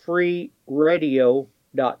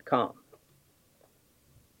speakfreeradio.com.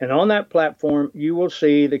 And on that platform, you will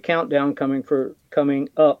see the countdown coming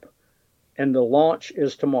up, and the launch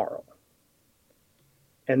is tomorrow.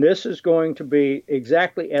 And this is going to be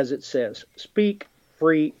exactly as it says, Speak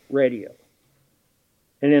Free Radio.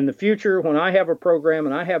 And in the future, when I have a program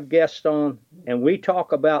and I have guests on and we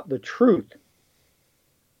talk about the truth,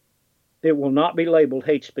 it will not be labeled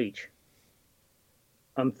hate speech.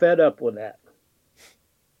 I'm fed up with that.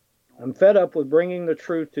 I'm fed up with bringing the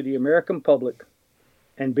truth to the American public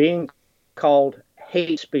and being called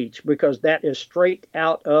hate speech, because that is straight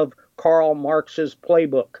out of Karl Marx's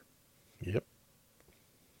playbook. Yep.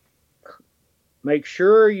 Make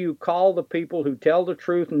sure you call the people who tell the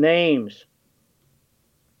truth names.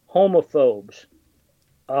 Homophobes,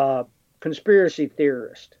 conspiracy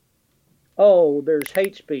theorists. Oh, there's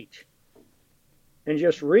hate speech. And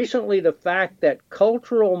just recently, the fact that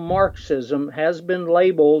cultural Marxism has been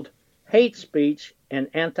labeled hate speech and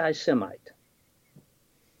anti-Semite.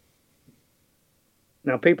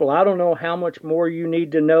 Now, people, I don't know how much more you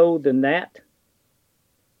need to know than that.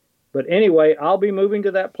 But anyway, I'll be moving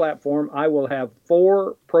to that platform. I will have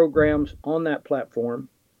 4 programs on that platform.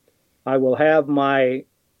 I will have my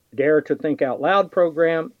Dare to Think Out Loud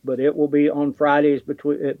program, but it will be on Fridays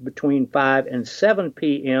between 5 and 7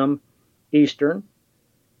 p.m. Eastern.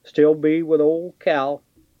 Still be with old Cal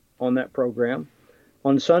on that program.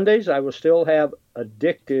 On Sundays, I will still have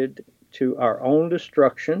Addicted to Our Own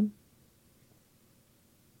Destruction.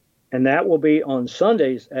 And that will be on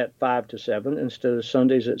Sundays at 5 to 7 instead of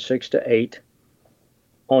Sundays at 6 to 8.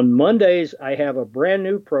 On Mondays, I have a brand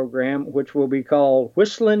new program which will be called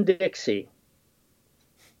Whistlin' Dixie,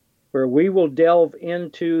 where we will delve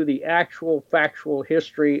into the actual factual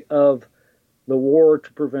history of the war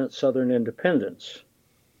to prevent Southern independence.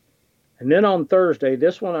 And then on Thursday,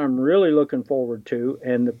 this one I'm really looking forward to,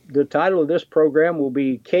 and the title of this program will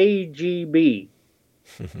be KGB.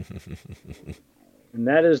 And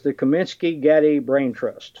that is the Kaminsky-Gaddy Brain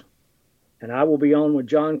Trust. And I will be on with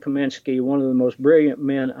John Kaminsky, one of the most brilliant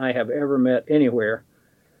men I have ever met anywhere.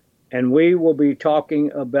 And we will be talking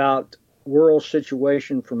about world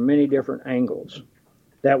situation from many different angles.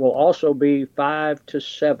 That will also be 5 to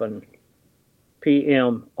 7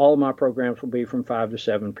 p.m. All of my programs will be from 5 to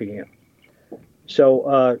 7 p.m.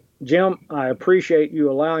 So, Jim, I appreciate you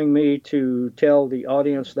allowing me to tell the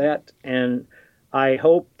audience that, and I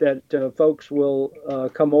hope that folks will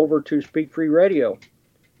come over to Speak Free Radio,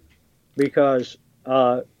 because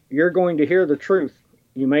you're going to hear the truth.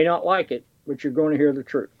 You may not like it, but you're going to hear the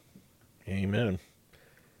truth. Amen.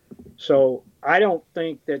 So I don't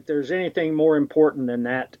think that there's anything more important than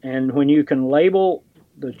that. And when you can label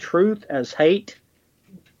the truth as hate,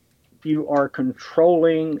 you are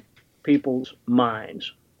controlling people's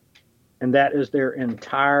minds. And that is their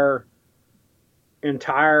entire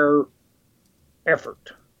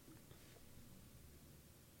effort.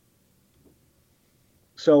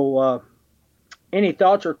 So any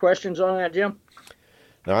thoughts or questions on that, Jim?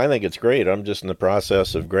 No, I think it's great. I'm just in the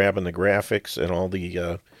process of grabbing the graphics and all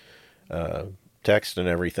the text and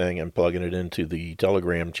everything and plugging it into the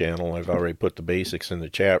Telegram channel. I've already put the basics in the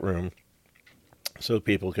chat room so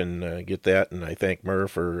people can get that. And I thank Murr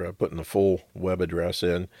for putting the full web address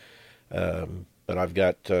in. But I've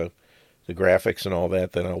got the graphics and all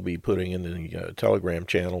that I'll be putting in the Telegram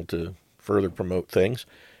channel to further promote things.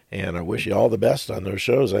 And I wish you all the best on those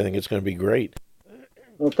shows. I think it's going to be great.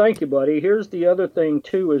 Well, thank you, buddy. Here's the other thing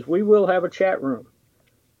too: is we will have a chat room,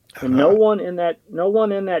 and no one in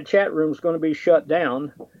that chat room is going to be shut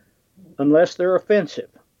down unless they're offensive.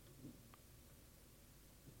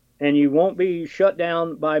 And you won't be shut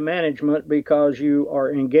down by management because you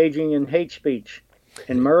are engaging in hate speech.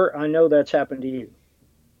 And Murr, I know that's happened to you.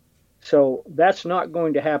 So that's not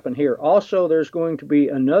going to happen here. Also, there's going to be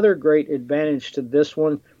another great advantage to this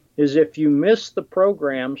one, is if you miss the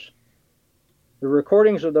programs, the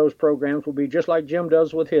recordings of those programs will be just like Jim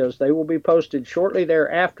does with his. They will be posted shortly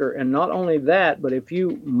thereafter. And not only that, but if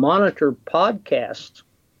you monitor podcasts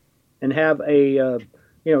and have a,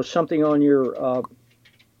 something on your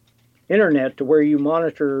internet to where you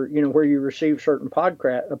monitor, where you receive certain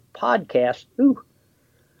podcasts,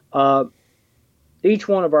 each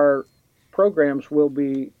one of our programs will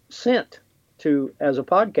be sent to as a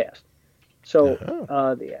podcast. So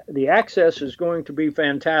the access is going to be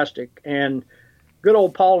fantastic. And good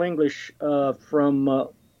old Paul English from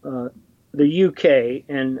the UK,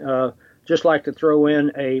 and just like to throw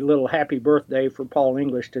in a little happy birthday for Paul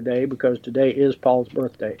English today, because today is Paul's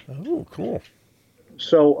birthday. Oh, cool.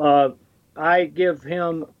 So I give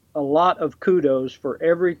him a lot of kudos for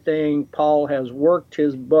everything Paul has worked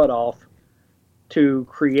his butt off to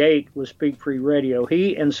create with Speak Free Radio.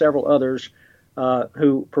 He and several others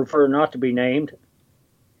who prefer not to be named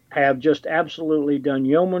have just absolutely done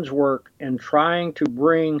yeoman's work in trying to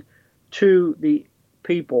bring to the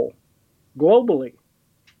people globally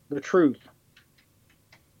the truth.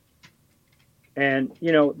 And,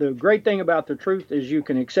 the great thing about the truth is you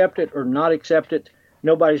can accept it or not accept it.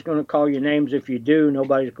 Nobody's going to call you names if you do.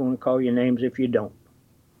 Nobody's going to call you names if you don't.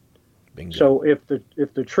 Bingo. So if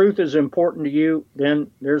the truth is important to you,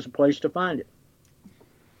 then there's a place to find it.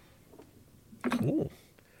 Cool.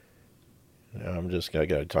 I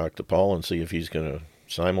got to talk to Paul and see if he's going to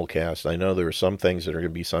simulcast. I know there are some things that are going to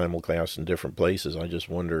be simulcast in different places. I just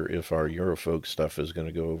wonder if our Eurofolk stuff is going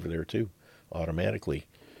to go over there too, automatically.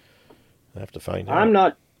 I have to find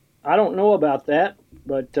out. I don't know about that,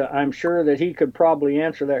 but I'm sure that he could probably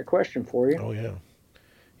answer that question for you. Oh, yeah.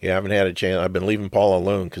 Yeah, I haven't had a chance. I've been leaving Paul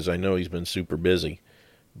alone because I know he's been super busy.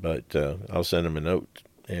 But I'll send him a note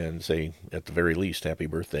and say, at the very least, happy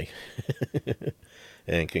birthday.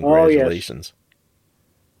 And congratulations. Oh, yes.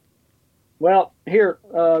 Well, here,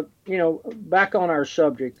 back on our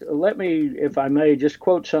subject, let me, if I may, just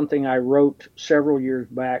quote something I wrote several years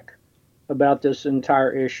back about this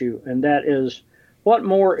entire issue, and that is, what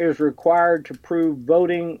more is required to prove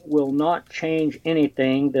voting will not change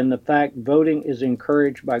anything than the fact voting is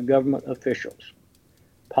encouraged by government officials,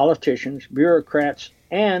 politicians, bureaucrats,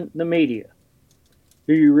 and the media?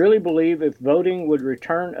 Do you really believe if voting would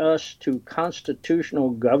return us to constitutional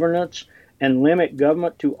governance and limit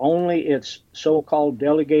government to only its so-called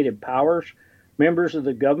delegated powers, members of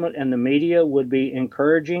the government and the media would be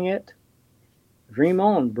encouraging it? Dream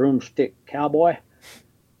on, broomstick cowboy.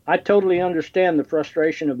 I totally understand the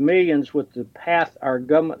frustration of millions with the path our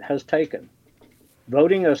government has taken.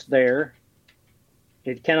 Voting us there,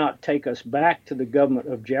 it cannot take us back to the government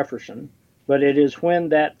of Jefferson, but it is when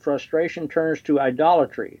that frustration turns to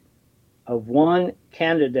idolatry of one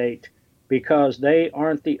candidate because they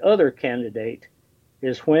aren't the other candidate,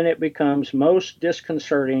 is when it becomes most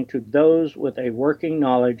disconcerting to those with a working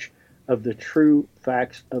knowledge of the true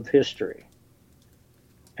facts of history.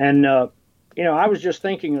 And, I was just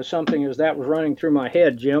thinking of something as that was running through my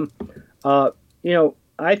head, Jim.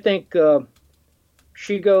 I think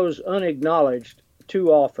she goes unacknowledged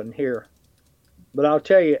too often here. But I'll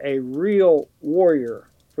tell you, a real warrior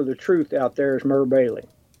for the truth out there is Murr Bailey.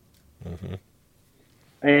 Mm-hmm.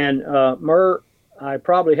 And Murr, I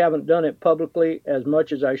probably haven't done it publicly as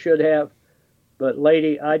much as I should have, but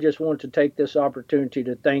lady, I just want to take this opportunity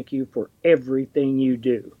to thank you for everything you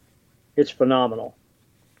do. It's phenomenal.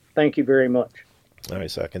 Thank you very much. I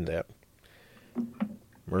second that.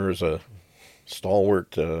 Murr's a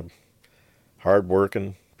stalwart,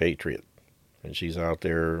 hard-working patriot, and she's out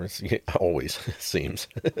there always, seems.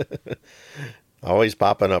 Always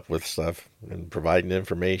popping up with stuff and providing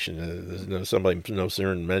information. Somebody no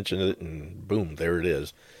sooner mentioned it, and boom, there it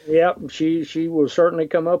is. Yep, she will certainly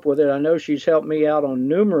come up with it. I know she's helped me out on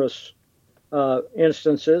numerous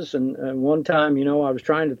instances, and one time, I was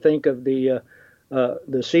trying to think of the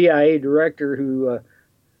CIA director who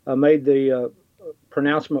made the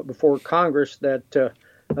pronouncement before Congress that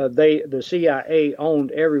the CIA owned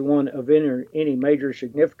every one of any major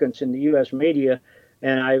significance in the U.S. media.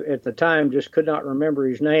 And I, at the time, just could not remember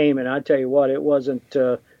his name. And I tell you what, it wasn't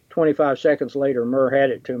 25 seconds later, Murr had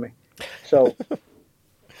it to me. So,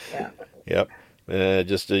 yeah. Yep.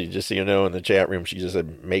 Just so you know, in the chat room, she just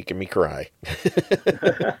said, making me cry.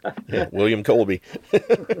 Yeah, William Colby.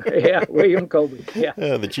 Yeah, William Colby. Yeah.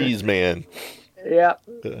 The cheese man. Yeah.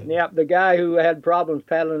 Yeah, the guy who had problems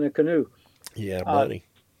paddling a canoe. Yeah, buddy.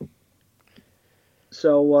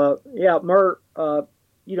 Murr,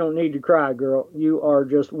 you don't need to cry, girl. You are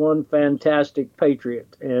just one fantastic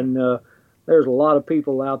patriot. And there's a lot of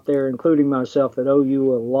people out there, including myself, that owe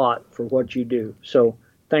you a lot for what you do. So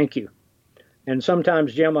thank you. And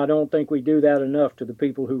sometimes, Jim, I don't think we do that enough to the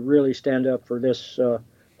people who really stand up for this,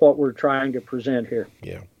 what we're trying to present here.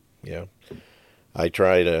 Yeah. I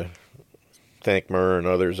try to thank Murr and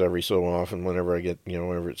others every so often whenever I get,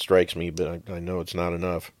 whenever it strikes me, but I know it's not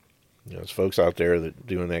enough. There's folks out there that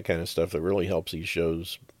doing that kind of stuff that really helps these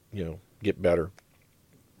shows, get better.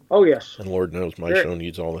 Oh, yes. And Lord knows my show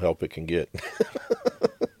needs all the help it can get.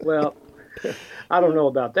 Well, I don't know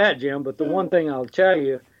about that, Jim, but the one thing I'll tell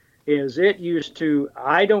you is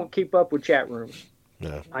I don't keep up with chat rooms.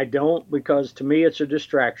 No. I don't, because to me it's a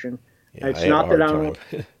distraction. Yeah, it's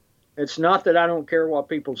not that I don't care what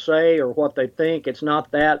people say or what they think. It's not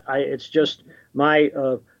that. It's just my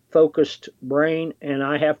focused brain, and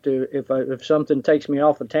I have to, if something takes me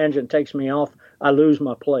off a tangent, takes me off, I lose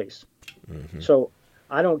my place. Mm-hmm. So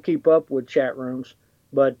I don't keep up with chat rooms,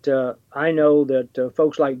 but I know that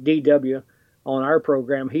folks like DW on our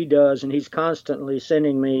program, he does, and he's constantly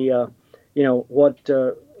sending me, the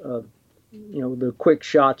quick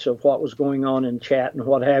shots of what was going on in chat and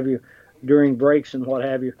what have you during breaks and what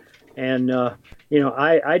have you. And,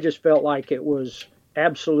 I just felt like it was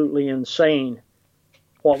absolutely insane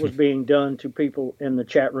what was being done to people in the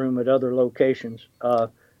chat room at other locations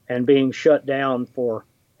and being shut down for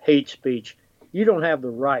hate speech. You don't have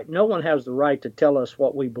the right. No one has the right to tell us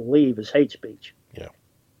what we believe is hate speech. Yeah.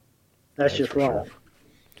 That's just wrong.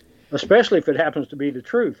 Sure. especially if it happens to be the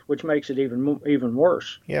truth, which makes it even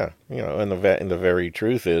worse. Yeah, and the very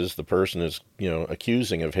truth is the person is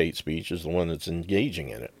accusing of hate speech is the one that's engaging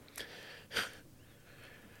in it.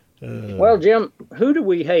 Well, Jim, who do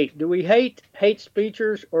we hate? Do we hate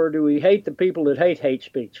speechers, or do we hate the people that hate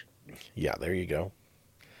speech? Yeah, there you go.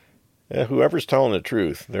 Whoever's telling the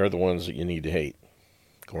truth, they're the ones that you need to hate,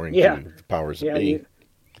 according to the powers that be.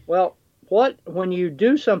 When you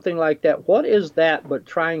do something like that, what is that but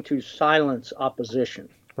trying to silence opposition?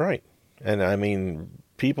 Right. And I mean,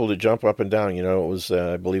 people to jump up and down, it was,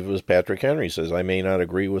 I believe it was Patrick Henry says, I may not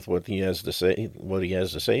agree with what he has to say,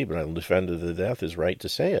 but I'll defend to the death his right to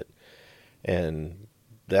say it. And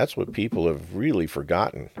that's what people have really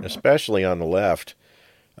forgotten, especially on the left.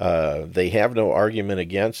 They have no argument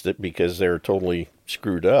against it because they're totally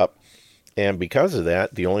screwed up. And because of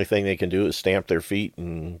that, the only thing they can do is stamp their feet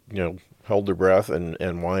and, hold their breath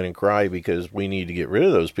and whine and cry because we need to get rid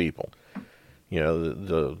of those people.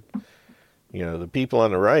 The people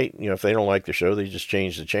on the right, if they don't like the show, they just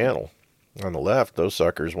change the channel. On the left, those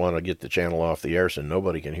suckers want to get the channel off the air so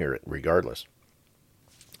nobody can hear it, regardless.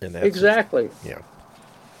 And that's, exactly. Yeah.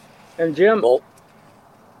 And Jim? Lou,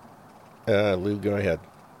 go ahead.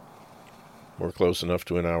 We're close enough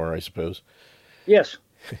to an hour, I suppose. Yes.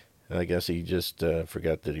 I guess he just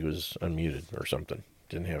forgot that he was unmuted or something.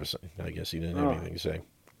 I guess he didn't have anything to say.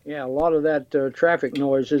 Yeah, a lot of that traffic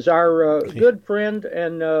noise. Is our good friend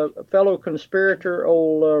and fellow conspirator,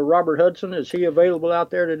 old Robert Hudson, is he available out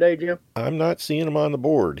there today, Jim? I'm not seeing him on the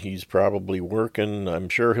board. He's probably working. I'm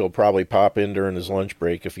sure he'll probably pop in during his lunch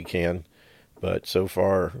break if he can. But so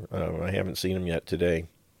far, I haven't seen him yet today.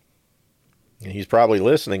 He's probably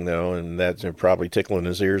listening, though, and that's probably tickling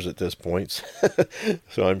his ears at this point.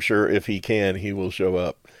 So I'm sure if he can, he will show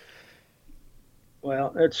up.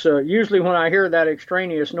 Well, it's usually when I hear that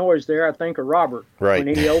extraneous noise there, I think of Robert. Right.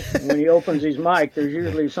 When he opens his mic, there's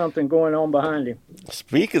usually something going on behind him.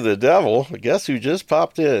 Speak of the devil, guess who just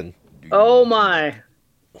popped in? Oh, my.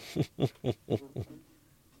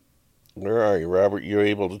 Where are you, Robert? You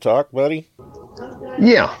able to talk, buddy?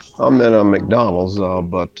 Yeah, I'm at a McDonald's,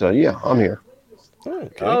 but yeah, I'm here.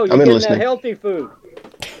 Okay. Oh, you're getting that healthy food.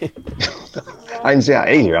 I didn't say I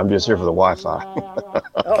ate here. I'm just here for the Wi-Fi.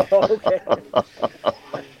 Oh, okay.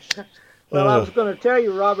 Well, I was going to tell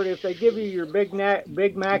you, Robert, if they give you your Big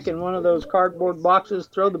Mac in one of those cardboard boxes,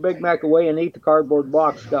 throw the Big Mac away and eat the cardboard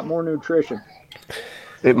box. It's got more nutrition.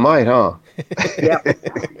 It might, huh? Yeah.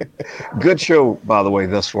 Good show, by the way,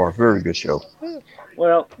 thus far. Very good show.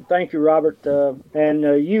 Well, thank you, Robert.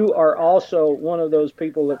 And you are also one of those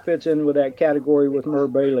people that fits in with that category with Murr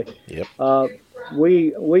Bailey. Yep.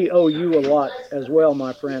 We owe you a lot as well,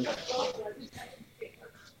 my friend.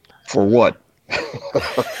 For what?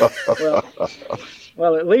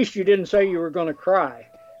 Well, at least you didn't say you were going to cry.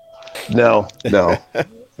 No,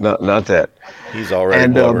 not that. He's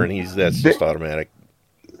already over, and that's just automatic.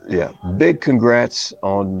 Yeah, big congrats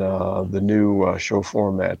on the new show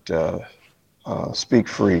format, Speak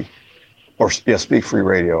Free, Speak Free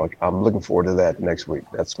Radio. I'm looking forward to that next week.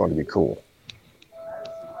 That's going to be cool.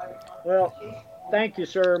 Well, thank you,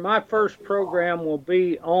 sir. My first program will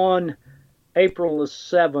be on April the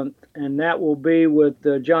 7th, and that will be with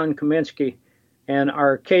John Kaminsky and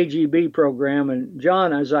our KGB program. And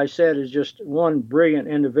John, as I said, is just one brilliant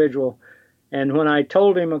individual. And when I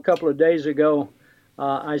told him a couple of days ago,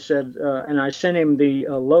 I said, and I sent him the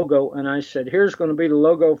logo, and I said, here's going to be the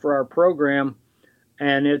logo for our program,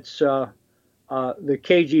 and it's the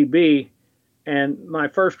KGB. And my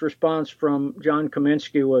first response from John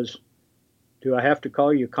Kaminsky was, do I have to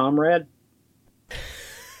call you comrade?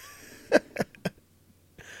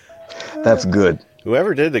 That's good.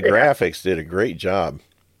 Whoever did the graphics did a great job.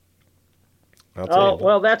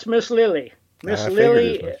 Well, that's Miss Lily. Miss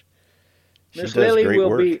Lily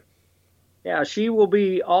will be. Yeah, she will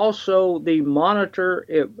be also the monitor,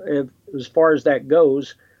 if as far as that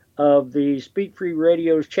goes, of the Speak Free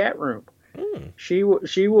Radio's chat room. She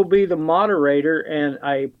will be the moderator, and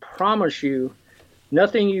I promise you,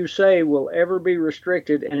 nothing you say will ever be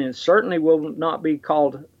restricted, and it certainly will not be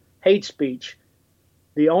called hate speech.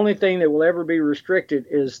 The only thing that will ever be restricted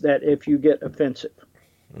is that if you get offensive.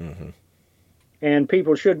 Mm-hmm. And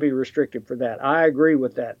people should be restricted for that. I agree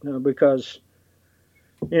with that, because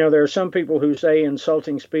there are some people who say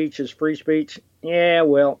insulting speech is free speech. Yeah,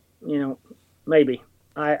 well, maybe.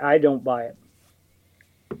 I don't buy it.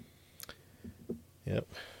 Yep.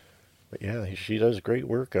 But yeah, she does great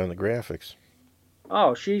work on the graphics.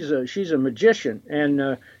 Oh, she's a magician,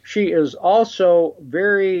 and she is also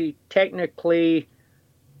very technically,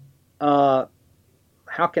 how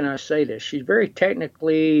can I say this? She's very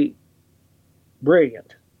technically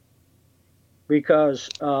brilliant. because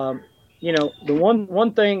the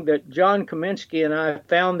one thing that John Kaminsky and I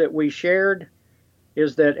found that we shared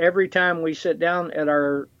is that every time we sit down at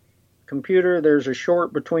our computer, there's a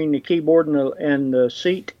short between the keyboard and the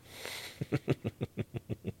seat.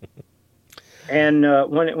 And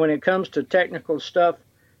when it comes to technical stuff,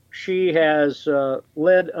 she has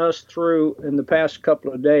led us through, in the past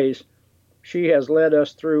couple of days, she has led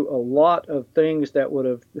us through a lot of things that would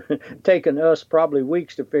have taken us probably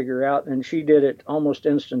weeks to figure out, and she did it almost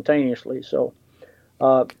instantaneously. So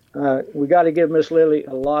we got to give Miss Lily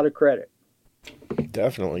a lot of credit.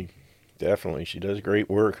 Definitely. She does great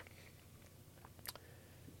work.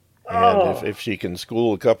 And if she can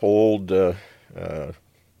school a couple old guys,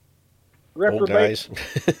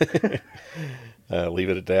 leave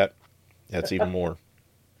it at that. That's even more.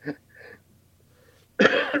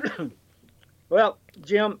 Well,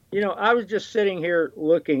 Jim, I was just sitting here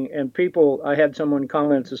looking, and I had someone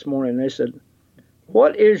comment this morning, and they said,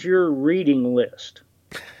 "What is your reading list?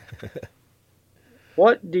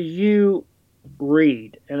 What do you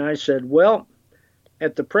read?" And I said, "Well,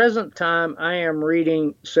 at the present time, I am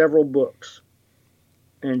reading several books.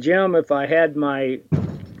 And Jim, if I had my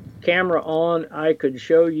camera on, I could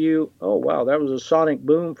show you." Oh, wow, that was a sonic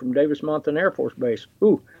boom from Davis Monthan Air Force Base.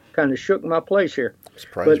 Ooh, kind of shook my place here.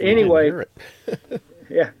 Surprised but anyway, we didn't hear it.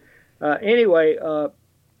 Yeah. Anyway,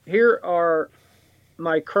 here are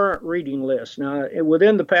my current reading list. Now,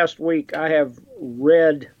 within the past week, I have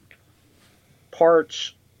read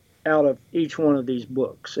parts out of each one of these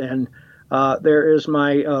books. And there is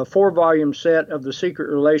my 4-volume set of The Secret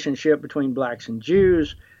Relationship Between Blacks and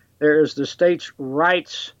Jews. There is The States'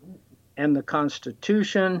 Rights and the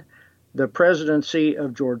Constitution, The Presidency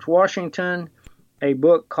of George Washington, a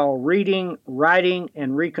book called Reading, Writing,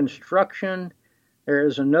 and Reconstruction. There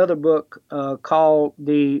is another book called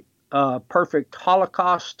The Perfect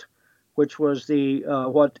Holocaust, which was the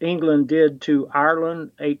what England did to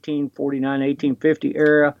Ireland, 1849-1850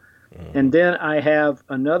 era. And then I have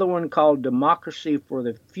another one called Democracy for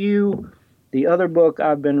the Few. The other book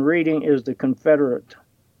I've been reading is The Confederate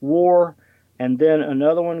War. And then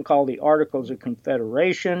another one called The Articles of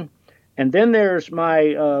Confederation. And then there's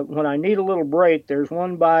my, when I need a little break, there's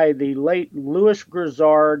one by the late Louis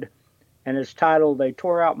Grizzard, and it's titled They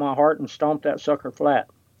Tore Out My Heart and Stomped That Sucker Flat,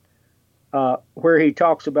 where he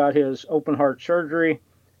talks about his open heart surgery.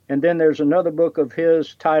 And then there's another book of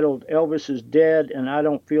his titled Elvis is Dead and I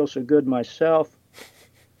Don't Feel So Good Myself.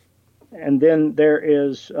 And then there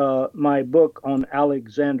is my book on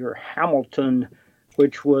Alexander Hamilton,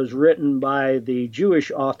 which was written by the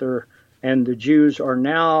Jewish author, and the Jews are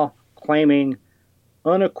now claiming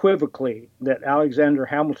unequivocally that Alexander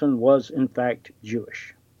Hamilton was in fact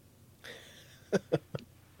Jewish.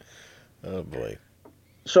 Oh boy.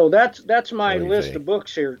 So that's my list of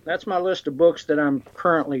books here. That's my list of books that I'm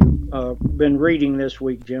currently been reading this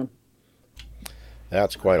week, Jim.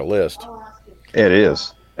 That's quite a list. It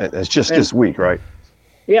is. It's just this week, right?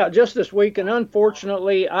 Yeah, just this week. And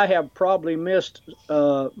unfortunately, I have probably missed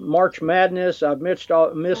March Madness. I've missed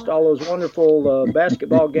all those wonderful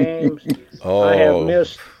basketball games. Oh.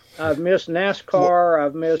 I've missed NASCAR.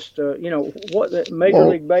 I've missed Major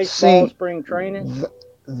League Baseball spring training.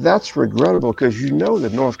 That's regrettable because you know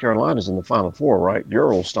that North Carolina's in the Final Four, right?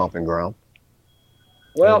 Your old stomping ground.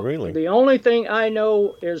 Well, really? The only thing I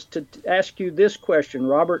know is to ask you this question,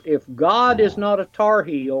 Robert. If God is not a Tar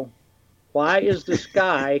Heel, why is the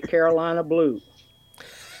sky Carolina blue?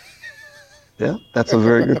 Yeah, that's a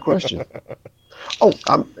very good question. Oh,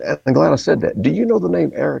 I'm glad I said that. Do you know the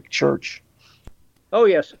name Eric Church? Oh,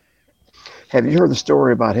 yes. Have you heard the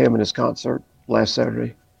story about him and his concert last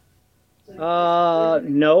Saturday?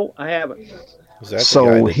 No, I haven't.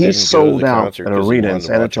 So he sold out an arena in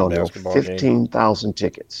San Antonio, 15,000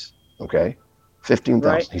 tickets. Okay, 15,000.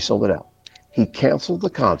 Right. He sold it out. He canceled the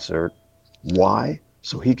concert. Why?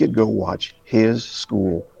 So he could go watch his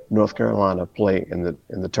school, North Carolina, play in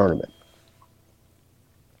the tournament.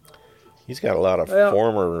 He's got a lot of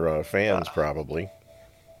former fans, probably.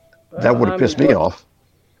 That would have pissed me off.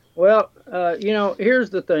 Well, here's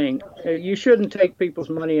the thing. You shouldn't take people's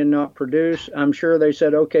money and not produce. I'm sure they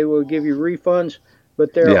said, okay, we'll give you refunds.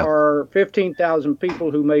 But there are 15,000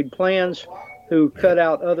 people who made plans, who cut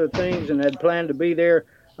out other things and had planned to be there.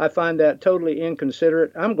 I find that totally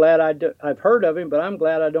inconsiderate. I'm glad I've heard of him, but I'm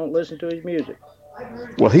glad I don't listen to his music.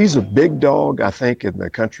 Well, he's a big dog, I think, in the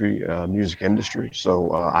country music industry.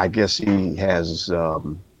 So I guess he has...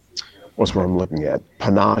 what's what I'm looking at?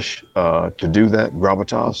 Panache to do that,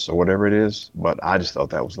 gravitas or whatever it is. But I just thought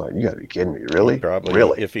that was like, you got to be kidding me, really? Probably,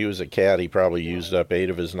 really? If he was a cat, he probably used up 8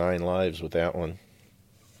 of his 9 lives with that one.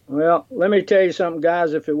 Well, let me tell you something,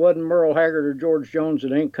 guys. If it wasn't Merle Haggard or George Jones,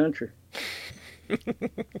 it ain't country.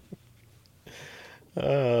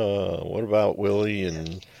 What about Willie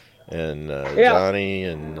and Yeah. Johnny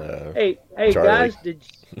and Hey, Charlie? guys,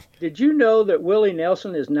 did you know that Willie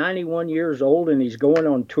Nelson is 91 years old and he's going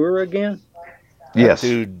on tour again? Yes,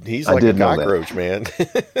 Dude, he's I like a did know that. cockroach, man.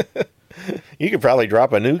 You could probably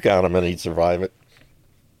drop a nuke on him and he'd survive it.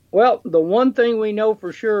 Well, the one thing we know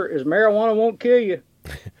for sure is marijuana won't kill you.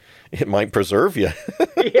 It might preserve you.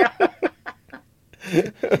 Yeah.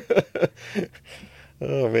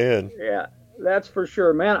 Oh, man. Yeah, that's for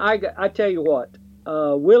sure, man. I tell you what,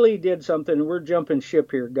 Willie did something. We're jumping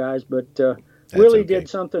ship here, guys, but Willie okay. did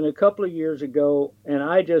something a couple of years ago, and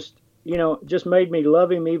I just made me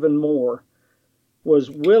love him even more.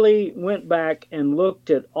 Was Willie went back and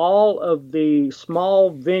looked at all of the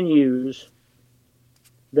small venues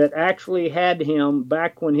that actually had him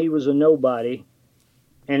back when he was a nobody,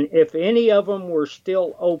 and if any of them were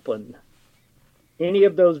still open, any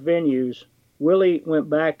of those venues, Willie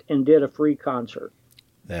went back and did a free concert.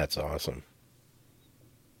 That's awesome.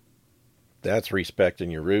 That's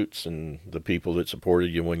respecting your roots and the people that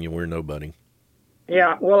supported you when you were nobody.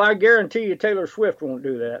 Yeah, well, I guarantee you Taylor Swift won't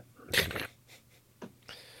do that.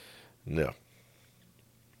 No.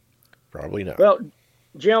 Probably not. Well,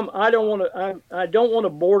 Jim, I don't want to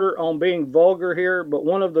border on being vulgar here, but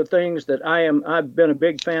one of the things that I've been a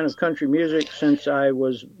big fan of country music since I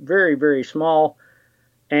was very, very small.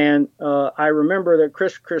 And I remember that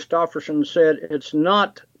Chris Christopherson said, it's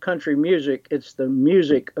not country music, it's the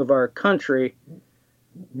music of our country.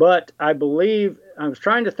 But I believe, I was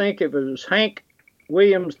trying to think if it was Hank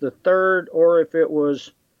Williams III or if it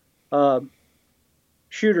was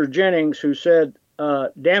Shooter Jennings who said,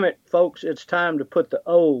 damn it, folks, it's time to put the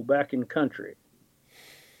O back in country.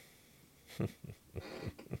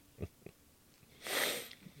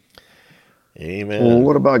 Amen. Well,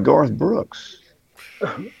 what about Garth Brooks?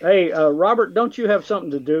 Hey, Robert, don't you have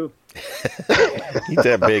something to do? Eat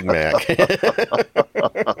that Big Mac.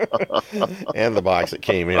 And the box that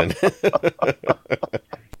came in.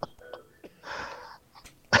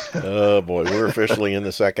 Oh, boy, we're officially in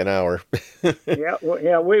the second hour.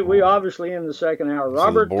 Yeah, we obviously in the second hour.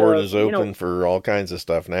 Robert, so the board is open for all kinds of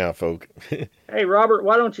stuff now, folk. Hey, Robert,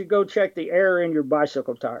 why don't you go check the air in your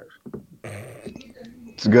bicycle tires?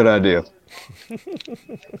 It's a good idea.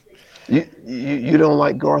 You don't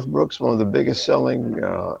like Garth Brooks, one of the biggest selling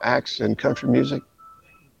acts in country music?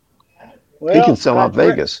 Well, he can sell out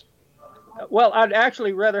Vegas. Well, I'd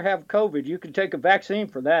actually rather have COVID. You can take a vaccine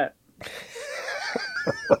for that.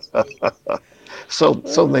 So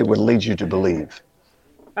they would lead you to believe.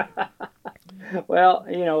 Well,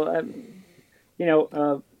 I don't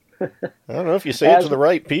know, if you say it to the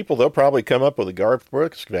right people, they'll probably come up with a Garth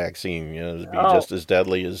Brooks vaccine, to be just as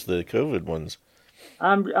deadly as the COVID ones.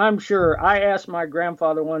 I'm sure. I asked my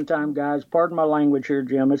grandfather one time, guys, pardon my language here,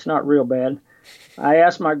 Jim, it's not real bad. I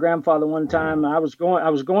asked my grandfather one time, I was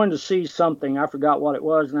going to see something, I forgot what it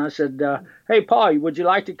was, and I said, hey, Paul, would you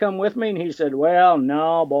like to come with me? And he said, well,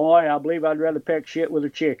 no, boy, I believe I'd rather peck shit with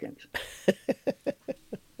the chickens.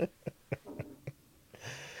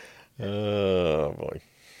 Oh, boy.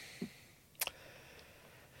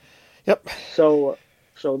 Yep. So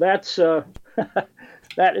that's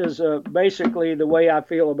that is basically the way I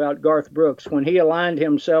feel about Garth Brooks. When he aligned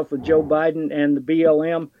himself with Joe Biden and the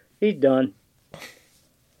BLM, he's done.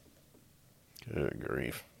 Good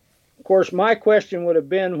grief. Of course, my question would have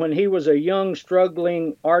been, when he was a young,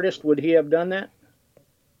 struggling artist, would he have done that?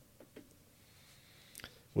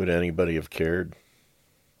 Would anybody have cared?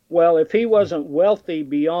 Well, if he wasn't wealthy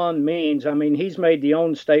beyond means, I mean, he's made the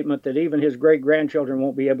own statement that even his great-grandchildren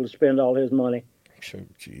won't be able to spend all his money.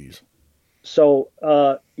 Jeez. So,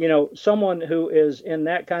 someone who is in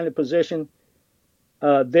that kind of position,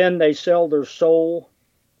 then they sell their soul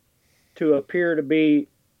to appear to be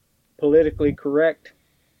politically correct.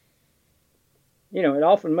 It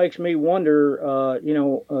often makes me wonder,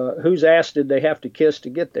 whose ass did they have to kiss to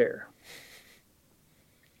get there?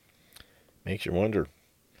 Makes you wonder.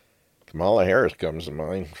 Kamala Harris comes to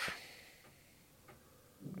mind.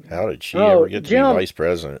 How did she ever get to be vice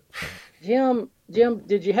president? Jim,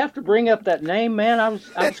 did you have to bring up that name, man? I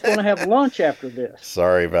was going to have lunch after this.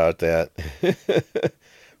 Sorry about that.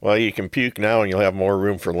 Well, you can puke now and you'll have more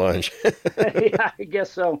room for lunch. Yeah, I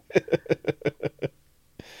guess so.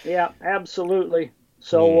 Yeah, absolutely.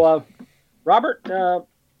 So, Robert,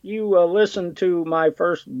 you listened to my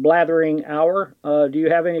first blathering hour. Do you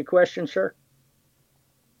have any questions, sir?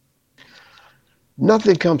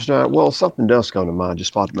 Nothing comes to mind. Well, something does come to mind.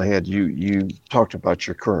 Just popped in my head. You talked about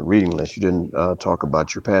your current reading list. You didn't talk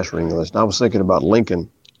about your past reading list. And I was thinking about Lincoln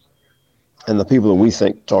and the people that we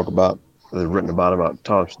think talk about, that have written about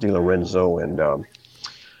Thomas DiLorenzo and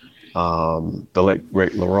the late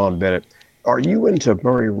great LaRon Bennett. Are you into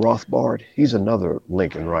Murray Rothbard? He's another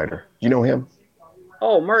Lincoln writer. You know him?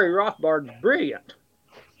 Oh, Murray Rothbard's brilliant.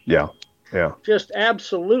 Yeah, yeah. Just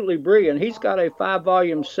absolutely brilliant. He's got a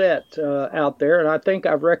 5-volume set out there, and I think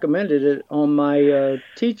I've recommended it on my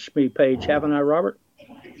Teach Me page, haven't I, Robert?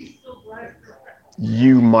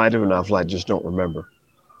 You might have, and I just don't remember.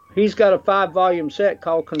 He's got a 5-volume set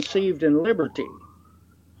called Conceived in Liberty.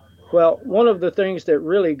 Well, one of the things that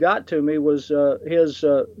really got to me was his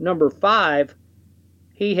number 5.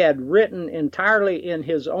 He had written entirely in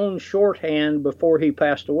his own shorthand before he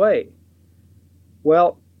passed away.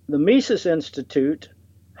 Well, the Mises Institute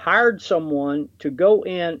hired someone to go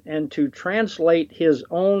in and to translate his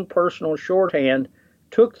own personal shorthand.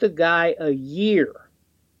 Took the guy a year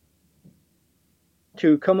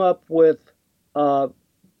to come up with 5.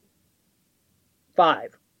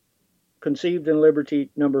 Conceived in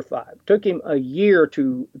Liberty, number 5. Took him a year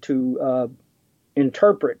to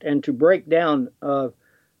interpret and to break down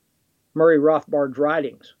Murray Rothbard's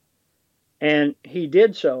writings. And he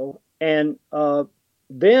did so. And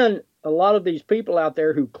then a lot of these people out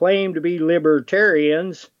there who claim to be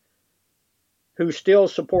libertarians, who still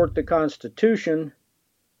support the Constitution,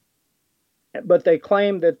 but they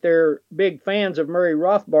claim that they're big fans of Murray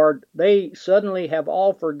Rothbard, they suddenly have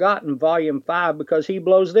all forgotten Volume 5 because he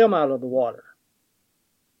blows them out of the water.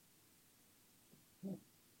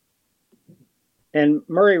 And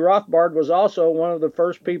Murray Rothbard was also one of the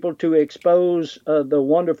first people to expose the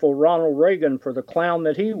wonderful Ronald Reagan for the clown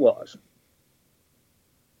that he was.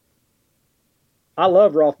 I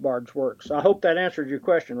love Rothbard's works. I hope that answered your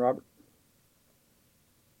question, Robert.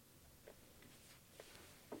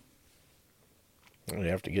 I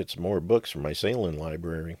have to get some more books from my sailing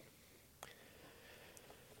library.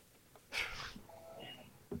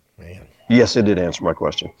 Man. Yes, it did answer my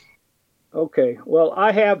question. Okay. Well,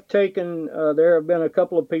 I have taken, there have been a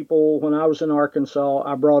couple of people when I was in Arkansas,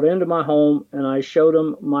 I brought into my home and I showed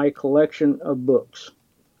them my collection of books.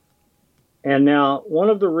 And now, one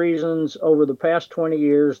of the reasons over the past 20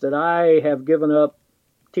 years that I have given up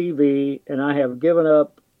TV and I have given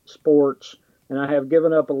up sports and I have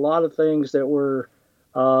given up a lot of things that were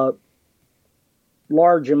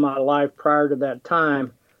large in my life prior to that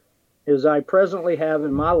time is I presently have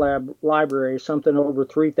in my library something over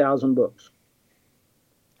 3,000 books.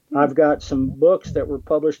 I've got some books that were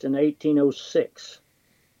published in 1806,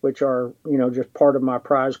 which are, just part of my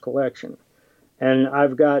prize collection. And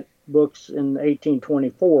I've got books in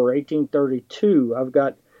 1824, 1832. I've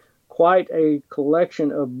got quite a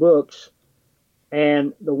collection of books.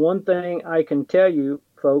 And the one thing I can tell you,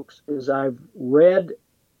 folks, is I've read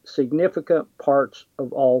significant parts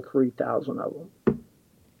of all 3,000 of them.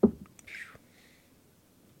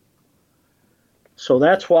 So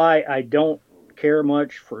that's why I don't care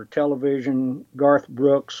much for television, Garth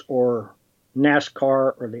Brooks, or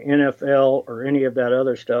NASCAR, or the NFL, or any of that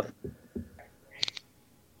other stuff.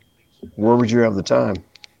 Where would you have the time?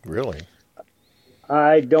 Really?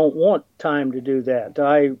 I don't want time to do that.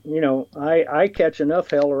 I catch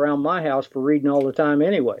enough hell around my house for reading all the time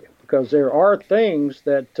anyway, because there are things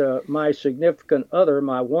that my significant other,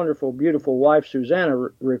 my wonderful, beautiful wife, Susanna,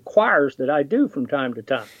 requires that I do from time to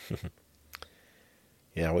time.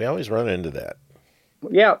 Yeah, we always run into that.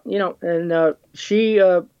 Yeah, and she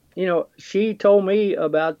told me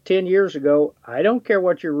about 10 years ago, I don't care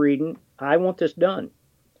what you're reading. I want this done.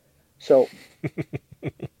 So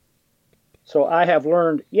I have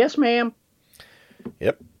learned, yes, ma'am.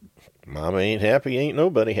 Yep. Mama ain't happy, ain't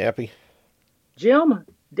nobody happy. Jim,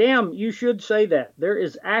 damn, you should say that. That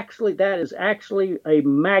is actually a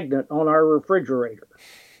magnet on our refrigerator.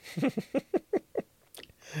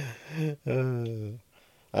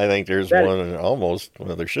 I think there's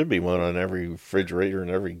there should be one on every refrigerator in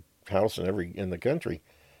every house in the country.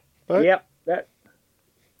 But, yep,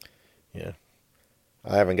 yeah.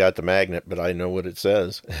 I haven't got the magnet, but I know what it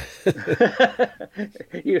says.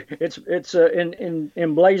 It's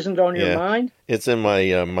emblazoned on your mind? It's in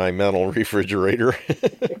my my metal refrigerator.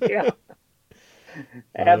 Yeah.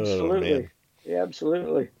 Absolutely. Oh,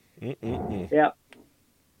 absolutely. Yeah.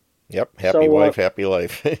 Yep. Happy wife, happy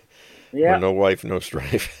life. Yeah. No wife, no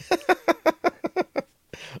strife.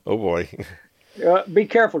 Oh boy. Be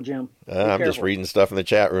careful, Jim. I'm just reading stuff in the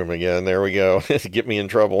chat room again. There we go. Get me in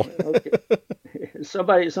trouble. Okay.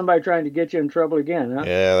 Somebody trying to get you in trouble again, huh?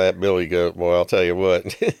 Yeah, that Billy goat. Boy, I'll tell you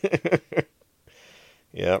what.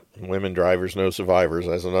 Yep. Women drivers, no survivors.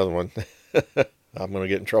 That's another one. I'm going to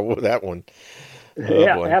get in trouble with that one. Oh,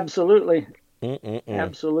 yeah, boy. Absolutely.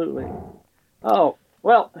 Absolutely. Oh,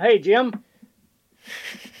 well, hey, Jim.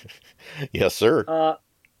 Yes, sir.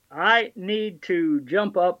 I need to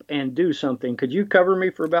jump up and do something. Could you cover me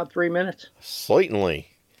for about 3 minutes? Certainly.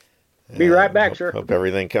 Be right back, sir. Hope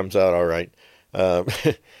everything comes out all right.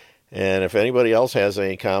 And if anybody else has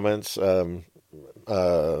any comments, let's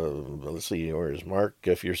see, where's Mark?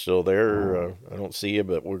 If you're still there, I don't see you,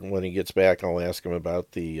 but when he gets back, I'll ask him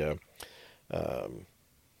about the. I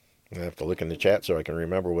have to look in the chat so I can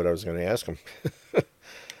remember what I was going to ask him.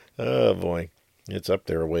 Oh boy, it's up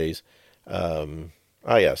there a ways.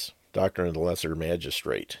 Yes, Doctrine of the Lesser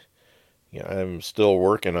Magistrate. Yeah, I'm still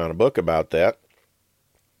working on a book about that.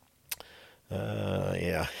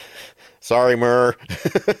 Yeah. Sorry, Murr.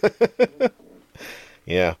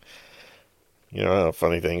 Yeah. You know how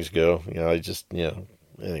funny things go.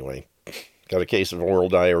 Anyway, got a case of oral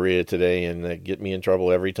diarrhea today, and that get me in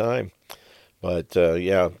trouble every time. But,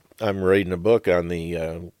 I'm reading a book on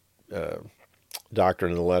the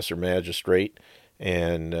Doctrine of the Lesser Magistrate,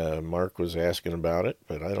 and Mark was asking about it,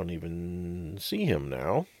 but I don't even see him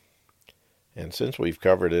now. And since we've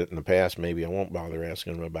covered it in the past, maybe I won't bother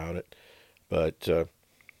asking him about it. But,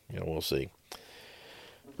 we'll see.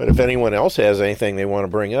 But if anyone else has anything they want to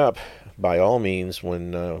bring up, by all means,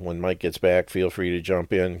 when Mike gets back, feel free to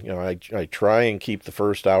jump in. I try and keep the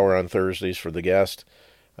first hour on Thursdays for the guest,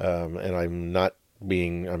 and I'm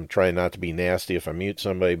trying not to be nasty if I mute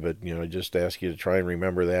somebody, but I just ask you to try and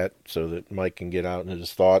remember that so that Mike can get out into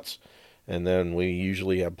his thoughts, and then we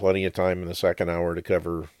usually have plenty of time in the second hour to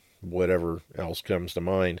cover whatever else comes to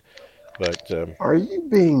mind. But are you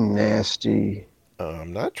being nasty?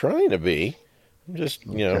 I'm not trying to be. I'm just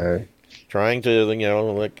Okay. trying to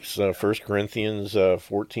like 1 Corinthians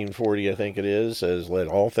 14:40, I think it is, says, "Let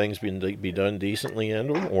all things be done decently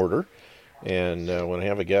and in order." And when I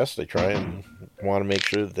have a guest, I try and want to make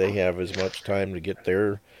sure that they have as much time to get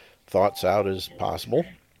their thoughts out as possible.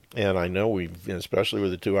 And I know especially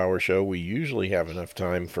with a 2-hour show, we usually have enough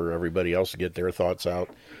time for everybody else to get their thoughts out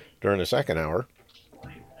during the second hour.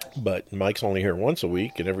 But Mike's only here once a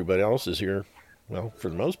week, and everybody else is here, well, for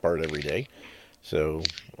the most part, every day. So,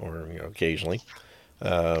 or occasionally.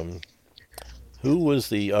 Who was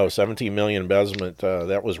the 17 million embezzlement?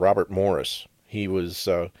 That was Robert Morris. He was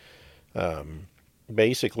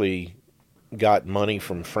basically got money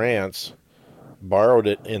from France, borrowed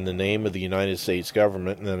it in the name of the United States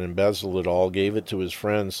government, and then embezzled it all, gave it to his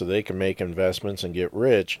friends so they can make investments and get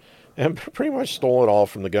rich, and pretty much stole it all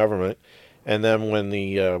from the government. And then when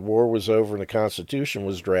the war was over and the Constitution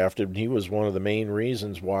was drafted, he was one of the main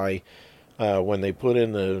reasons why when they put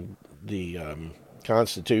in the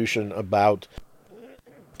Constitution about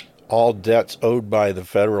all debts owed by the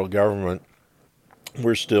federal government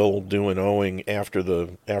we're still doing owing after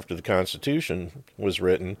the Constitution was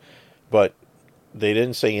written, but they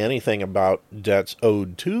didn't say anything about debts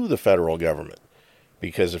owed to the federal government,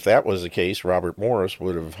 because if that was the case, Robert Morris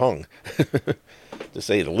would have hung, to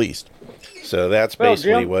say the least. So that's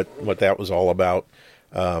basically what that was all about.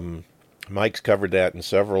 Mike's covered that in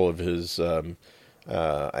several of his,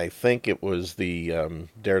 I think it was the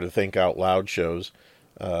Dare to Think Out Loud shows.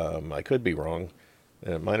 I could be wrong.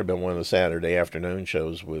 It might have been one of the Saturday afternoon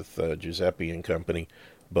shows with Giuseppe and company,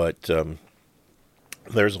 but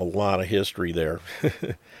there's a lot of history there.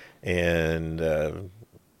 And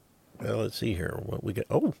well, let's see here what we got.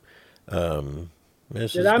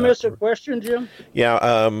 Did I miss a question, Jim?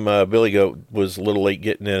 Yeah, Billy Goat was a little late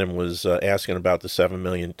getting in and was asking about the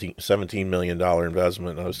 $17 million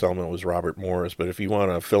investment. I was telling him it was Robert Morris, but if you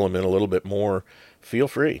want to fill him in a little bit more, feel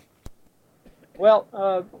free. Well,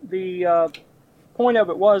 the point of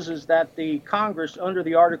it is that the Congress, under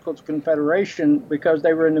the Articles of Confederation, because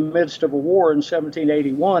they were in the midst of a war in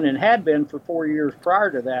 1781 and had been for 4 years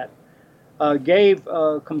prior to that, gave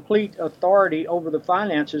complete authority over the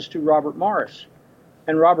finances to Robert Morris.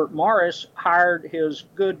 And Robert Morris hired his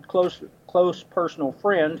good, close personal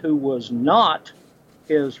friend, who was not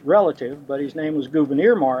his relative, but his name was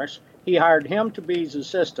Gouverneur Morris. He hired him to be his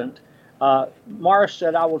assistant. Morris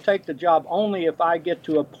said, "I will take the job only if I get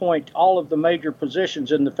to appoint all of the major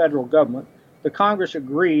positions in the federal government." The Congress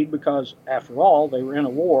agreed because, after all, they were in a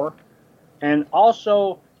war. And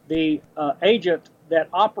also the agent that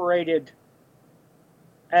operated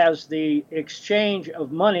as the exchange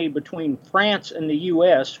of money between France and the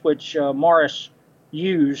U.S., which Morris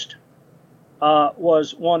used,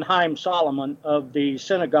 was one Haim Solomon of the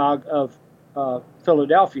Synagogue of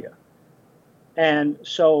Philadelphia. And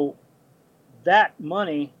so that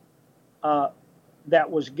money that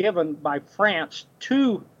was given by France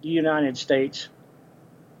to the United States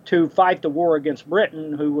to fight the war against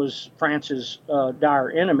Britain, who was France's dire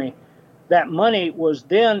enemy, that money was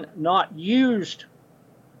then not used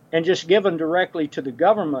and just given directly to the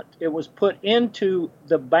government. It was put into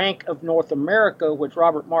the Bank of North America, which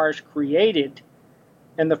Robert Morris created.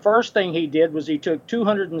 And the first thing he did was he took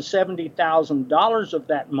 $270,000 of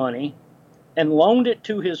that money and loaned it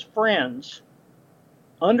to his friends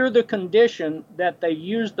under the condition that they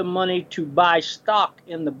used the money to buy stock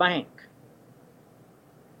in the bank.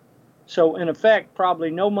 So in effect,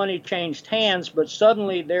 probably no money changed hands, but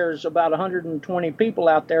suddenly there's about 120 people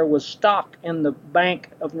out there with stock in the Bank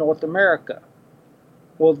of North America.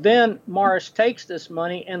 Well, then Morris takes this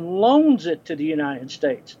money and loans it to the United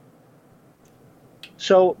States.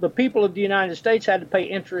 So the people of the United States had to pay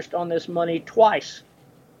interest on this money twice.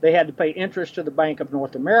 They had to pay interest to the Bank of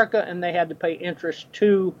North America, and they had to pay interest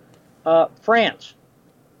to France.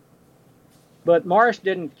 But Morris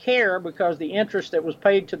didn't care, because the interest that was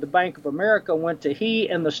paid to the Bank of America went to he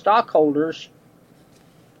and the stockholders.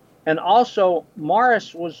 And also,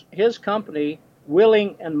 Morris was, his company,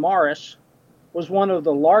 Willing and Morris, was one of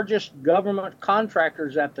the largest government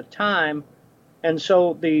contractors at the time. And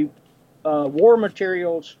so the war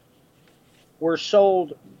materials were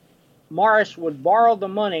sold. Morris would borrow the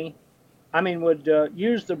money, would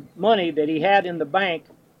use the money that he had in the bank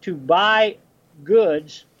to buy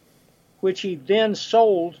goods, which he then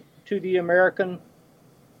sold to the American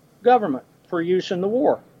government for use in the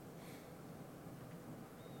war.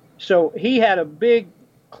 So he had a big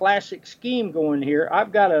classic scheme going here.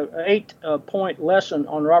 I've got an 8-point lesson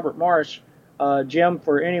on Robert Morris, Jim,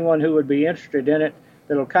 for anyone who would be interested in it,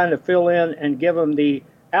 that'll kind of fill in and give them the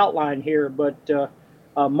outline here. But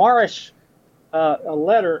Morris, a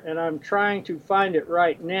letter, and I'm trying to find it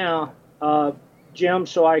right now, Jim,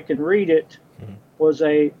 so I can read it, was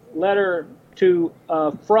a letter to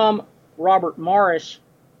from Robert Morris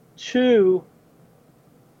to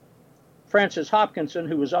Francis Hopkinson,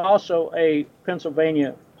 who was also a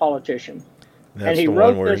Pennsylvania politician. That's and he the wrote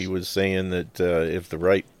one where this, he was saying that if the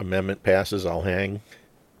right amendment passes, I'll hang.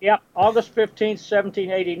 Yep, August 15th,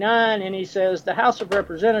 1789, and he says, the House of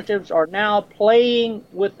Representatives are now playing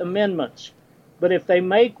with amendments, but if they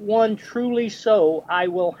make one truly so, I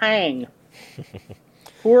will hang.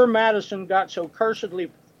 Poor Madison got so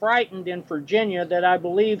cursedly frightened in Virginia that I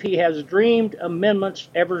believe he has dreamed amendments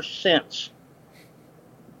ever since.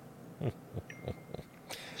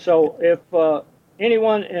 So if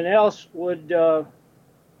anyone else would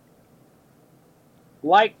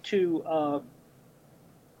like to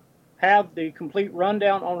have the complete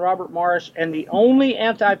rundown on Robert Morris, and the only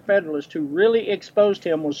Anti-Federalist who really exposed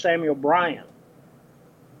him was Samuel Bryan,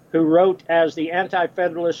 who wrote as the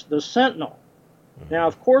Anti-Federalist, The Sentinel. Now,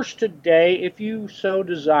 of course, today, if you so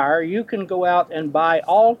desire, you can go out and buy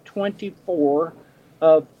all 24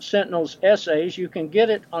 of Sentinel's essays. You can get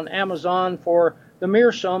it on Amazon for the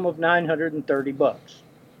mere sum of $930.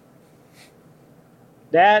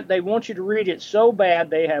 That they want you to read it so bad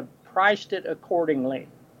they have priced it accordingly.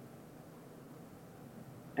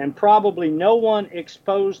 And probably no one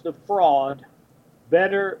exposed the fraud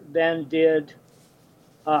better than did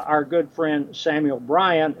our good friend Samuel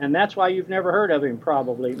Bryan, and that's why you've never heard of him,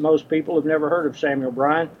 probably. Most people have never heard of Samuel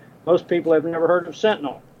Bryan. Most people have never heard of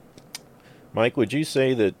Sentinel. Mike, would you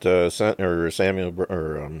say that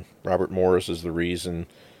Robert Morris is the reason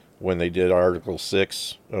when they did Article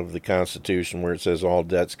 6 of the Constitution, where it says all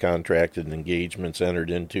debts contracted and engagements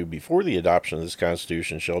entered into before the adoption of this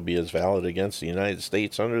Constitution shall be as valid against the United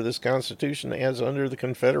States under this Constitution as under the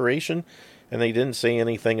Confederation? And they didn't say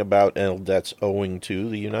anything about all debts owing to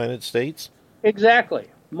the United States? Exactly.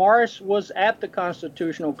 Morris was at the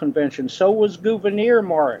Constitutional Convention. So was Gouverneur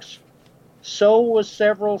Morris. So was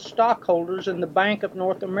several stockholders in the Bank of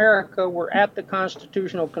North America were at the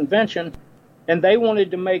Constitutional Convention, and they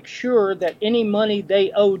wanted to make sure that any money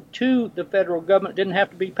they owed to the federal government didn't have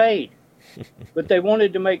to be paid. But they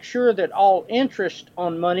wanted to make sure that all interest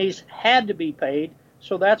on monies had to be paid.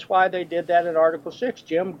 So that's why they did that in Article 6,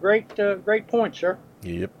 Jim. Great point, sir.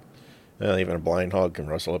 Yep. Even a blind hog can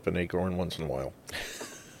rustle up an acorn once in a while.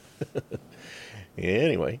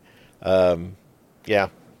 Anyway, yeah.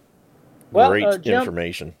 Well, great Jim,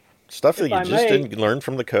 information. Stuff that you just didn't learn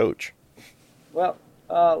from the coach. Well,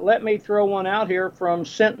 let me throw one out here from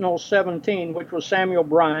Sentinel 17, which was Samuel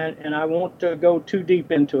Bryan, and I won't go too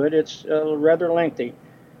deep into it. It's rather lengthy.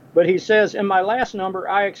 But he says, in my last number,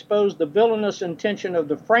 I exposed the villainous intention of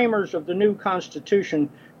the framers of the new Constitution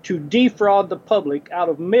to defraud the public out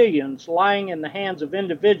of millions lying in the hands of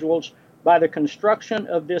individuals by the construction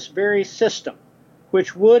of this very system,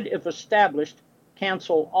 which would, if established,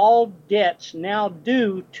 cancel all debts now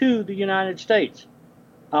due to the United States.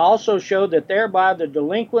 I also showed that thereby the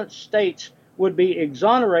delinquent states would be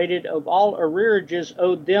exonerated of all arrearages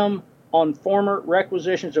owed them on former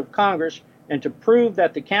requisitions of Congress, and to prove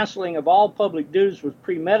that the canceling of all public dues was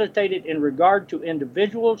premeditated in regard to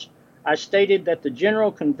individuals, I stated that the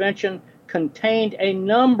General Convention contained a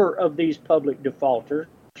number of these public defaulters,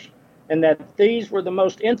 and that these were the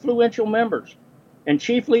most influential members and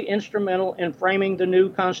chiefly instrumental in framing the new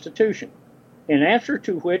Constitution, in answer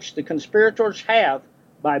to which the conspirators have,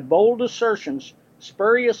 by bold assertions,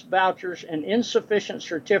 spurious vouchers, and insufficient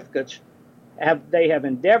certificates, they have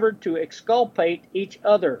endeavored to exculpate each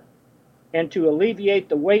other and to alleviate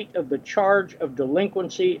the weight of the charge of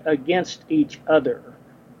delinquency against each other.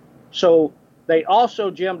 So they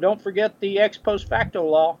also, Jim, don't forget the ex post facto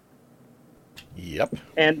law. Yep.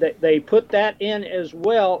 And they put that in as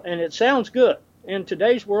well, and it sounds good. In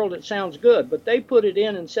today's world, it sounds good, but they put it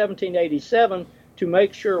in 1787 to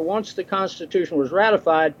make sure once the Constitution was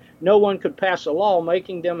ratified, no one could pass a law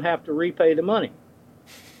making them have to repay the money.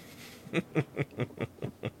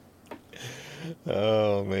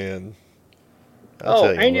 Oh, man.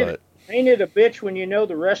 I'll tell you what. Ain't it a bitch when you know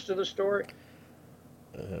the rest of the story?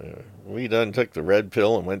 We done took the red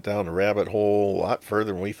pill and went down the rabbit hole a lot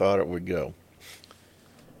further than we thought it would go.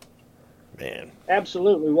 Man.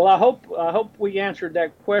 Absolutely. Well, I hope we answered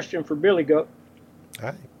that question for Billy Goat. All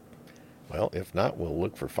right. Well, if not, we'll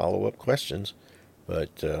look for follow-up questions.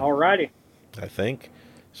 But all righty. I think.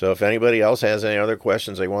 So if anybody else has any other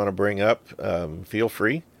questions they want to bring up, feel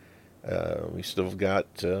free. We still got,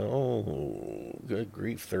 good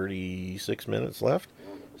grief, 36 minutes left.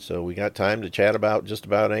 So we got time to chat about just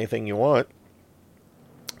about anything you want.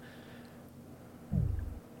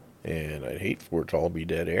 And I'd hate for it to all be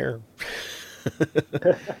dead air.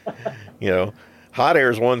 Hot air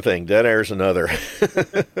is one thing, dead air is another.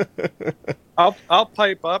 I'll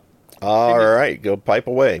pipe up. All right, go pipe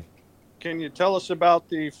away. Can you tell us about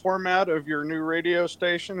the format of your new radio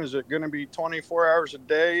station? Is it going to be 24 hours a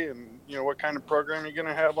day, and what kind of program you're going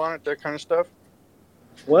to have on it, that kind of stuff?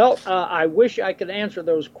 Well, I wish I could answer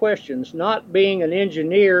those questions. Not being an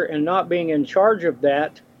engineer and not being in charge of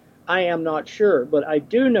that, I am not sure. But I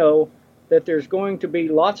do know that there's going to be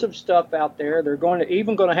lots of stuff out there. They're going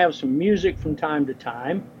to have some music from time to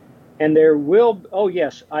time. And there will, oh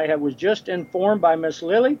yes, was just informed by Miss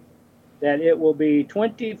Lily that it will be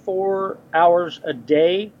 24 hours a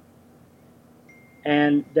day.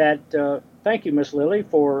 And that, thank you, Miss Lily,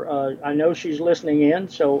 for, I know she's listening in.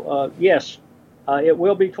 So yes, it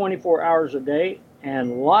will be 24 hours a day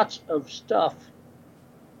and lots of stuff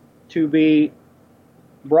to be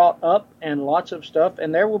brought up and lots of stuff.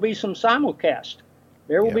 And there will be some simulcast.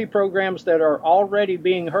 There will be programs that are already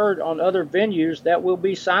being heard on other venues that will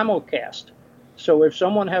be simulcast. So if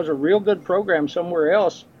someone has a real good program somewhere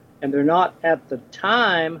else and they're not at the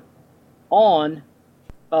time on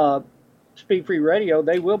Speak Free Radio,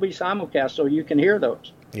 they will be simulcast so you can hear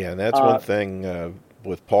those. Yeah, and that's one thing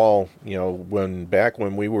with Paul,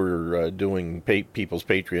 when we were doing People's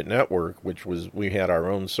Patriot Network, which was, we had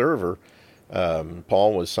our own server,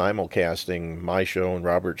 Paul was simulcasting my show and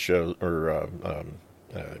Robert's show, or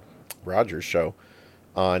Roger's show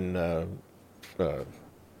on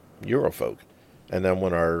Eurofolk. And then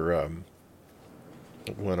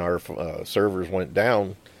when our servers went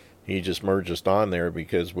down, he just merged us on there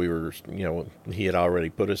because we were, he had already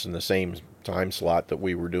put us in the same time slot that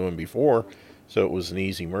we were doing before. So it was an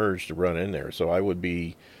easy merge to run in there. So I would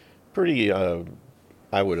be pretty,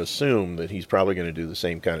 I would assume that he's probably going to do the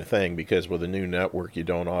same kind of thing, because with a new network, you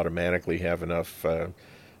don't automatically have enough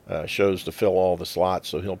shows to fill all the slots.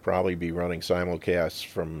 So he'll probably be running simulcasts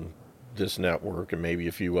from this network and maybe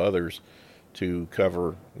a few others to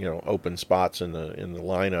cover, open spots in the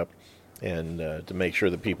lineup, and to make sure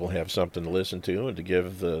that people have something to listen to and to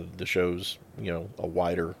give the shows, a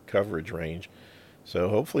wider coverage range. So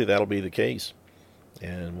hopefully that'll be the case,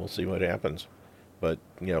 and we'll see what happens. But,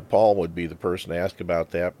 Paul would be the person to ask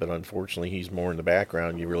about that, but unfortunately he's more in the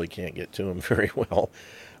background. You really can't get to him very well.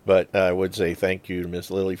 But I would say thank you to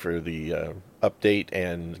Miss Lily for the update,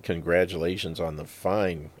 and congratulations on the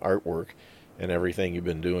fine artwork and everything you've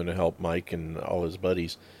been doing to help Mike and all his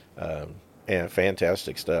buddies. And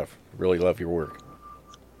fantastic stuff. Really love your work.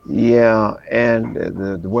 Yeah, and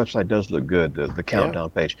the website does look good, the countdown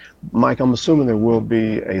page. Mike, I'm assuming there will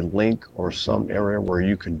be a link or some area where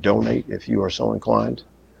you can donate if you are so inclined?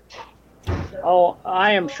 Oh,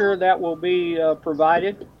 I am sure that will be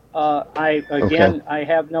provided. I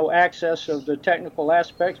have no access of the technical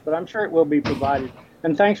aspects, but I'm sure it will be provided.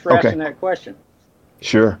 And thanks for asking that question.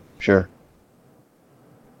 Sure.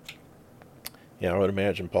 Yeah, I would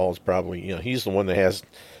imagine Paul's probably, he's the one that has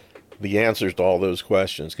the answers to all those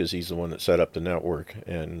questions, because he's the one that set up the network,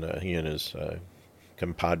 and he and his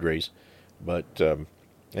compadres. But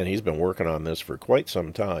And he's been working on this for quite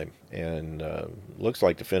some time, and looks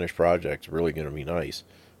like the finished project's really going to be nice.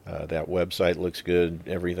 That website looks good.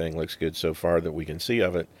 Everything looks good so far that we can see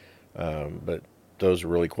of it. But those are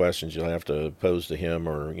really questions you'll have to pose to him,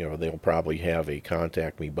 or they'll probably have a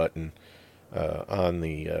contact me button on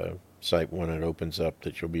the site when it opens up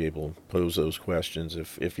that you'll be able to pose those questions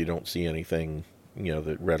if you don't see anything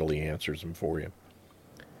that readily answers them for you.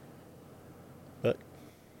 But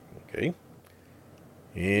okay.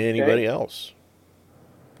 Anybody else?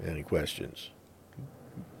 Any questions?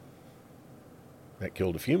 That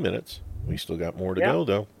killed a few minutes. We still got more to go,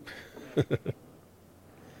 though.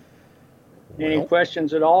 Any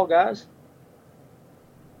questions at all, guys?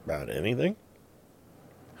 About anything?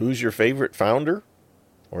 Who's your favorite founder?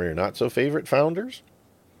 Or your not so favorite founders?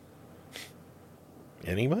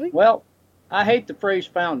 Anybody? Well, I hate the phrase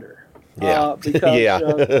founder. Yeah. Because,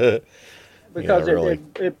 because yeah, really.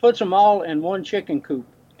 it puts them all in one chicken coop.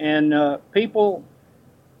 And people,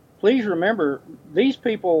 please remember, these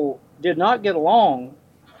people did not get along.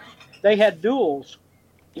 They had duels.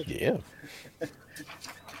 Yeah.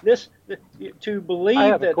 To believe I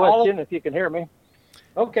have that a question, if you can hear me.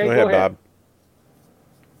 Okay, go ahead, Bob.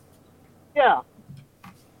 Yeah.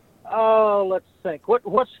 Let's think.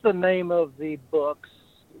 What's the name of the books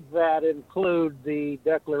that include the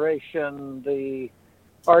Declaration, the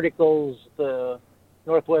Articles, the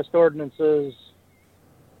Northwest Ordinances,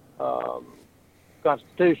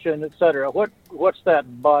 Constitution, etc.? What's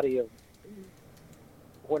that body of,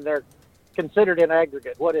 when they're considered in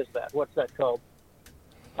aggregate? What is that? What's that called?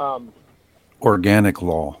 Organic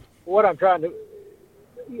law. What I'm trying to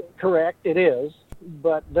correct, it is,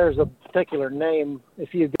 but there's a particular name.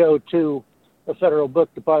 If you go to a federal book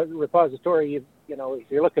repository, if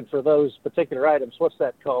you're looking for those particular items, what's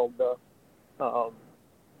that called?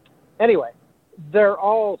 Anyway, they're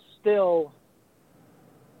all still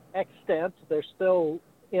extant. They're still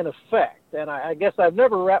in effect. And I guess I've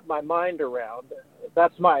never wrapped my mind around,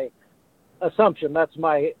 that's my assumption, that's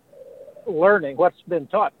my learning, what's been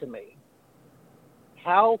taught to me.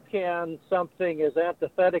 How can something as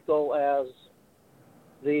antithetical as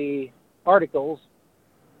the Articles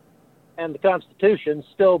and the Constitution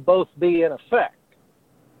still both be in effect?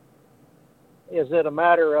 Is it a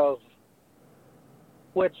matter of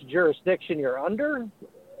which jurisdiction you're under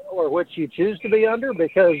or which you choose to be under?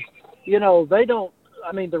 Because, they don't,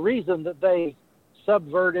 the reason that they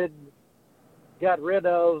subverted, got rid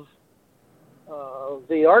of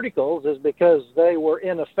the Articles is because they were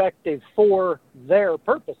ineffective for their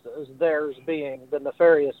purposes, theirs being the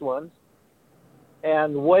nefarious ones,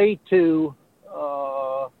 and way too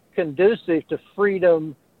conducive to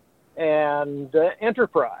freedom and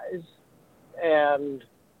enterprise and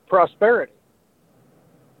prosperity.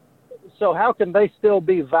 So how can they still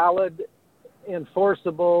be valid,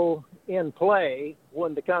 enforceable, in play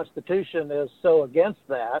when the Constitution is so against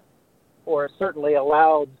that, or certainly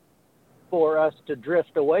allowed for us to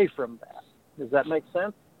drift away from that? Does that make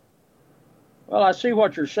sense? Well, I see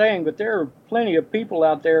what you're saying, but there are plenty of people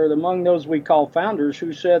out there among those we call founders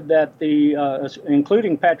who said that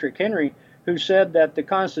including Patrick Henry, who said that the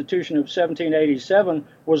Constitution of 1787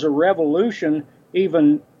 was a revolution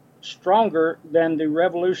even stronger than the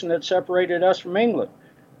revolution that separated us from England.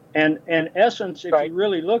 And in essence, if you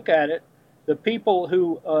really look at it, the people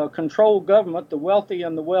who control government, the wealthy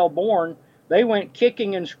and the well-born, they went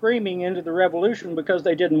kicking and screaming into the revolution because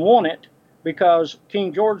they didn't want it, because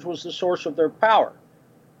King George was the source of their power,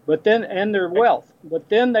 and their wealth. But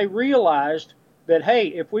then they realized that, hey,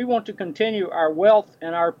 if we want to continue our wealth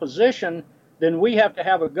and our position, then we have to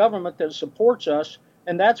have a government that supports us.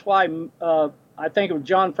 And that's why I think it was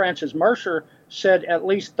John Francis Mercer said at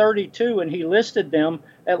least 32, and he listed them,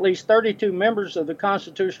 at least 32 members of the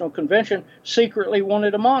Constitutional Convention secretly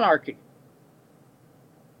wanted a monarchy.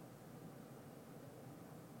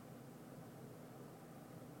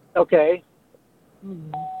 Okay.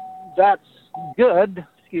 That's good.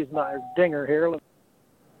 Excuse my dinger here.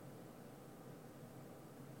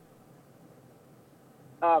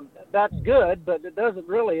 That's good, but it doesn't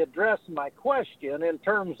really address my question in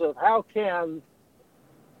terms of how can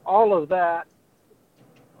all of that,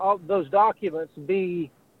 all those documents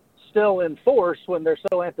be still in force when they're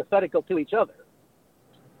so antithetical to each other?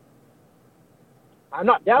 I'm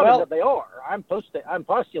not doubting that they are. I'm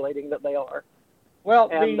postulating that they are. Well,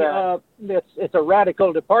 and it's a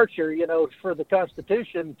radical departure, for the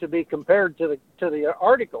Constitution to be compared to the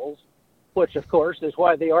Articles, which, of course, is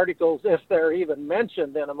why the Articles, if they're even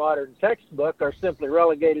mentioned in a modern textbook, are simply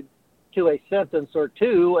relegated to a sentence or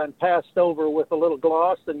two and passed over with a little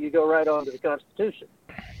gloss, and you go right on to the Constitution.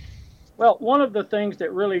 Well, one of the things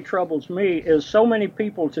that really troubles me is so many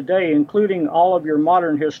people today, including all of your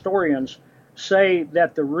modern historians, say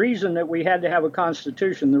that the reason that we had to have a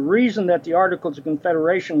constitution, the reason that the Articles of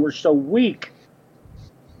Confederation were so weak,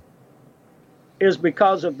 is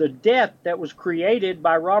because of the debt that was created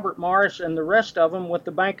by Robert Morris and the rest of them with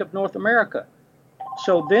the Bank of North America.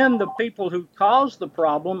 So then the people who caused the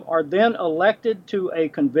problem are then elected to a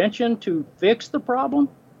convention to fix the problem?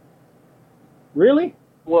 Really?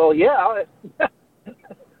 Well, yeah,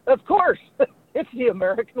 of course. It's the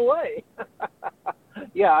American way.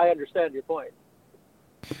 Yeah, I understand your point.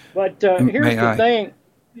 But here's the thing.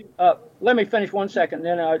 Let me finish 1 second,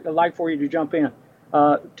 then I'd like for you to jump in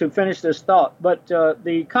to finish this thought. But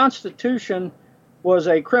the Constitution was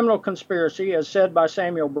a criminal conspiracy, as said by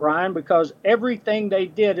Samuel Bryan, because everything they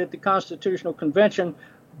did at the Constitutional Convention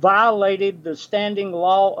violated the standing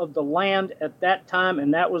law of the land at that time,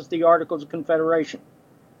 and that was the Articles of Confederation.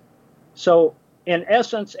 So, in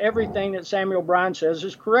essence, everything that Samuel Bryan says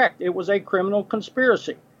is correct. It was a criminal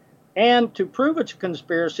conspiracy. And to prove it's a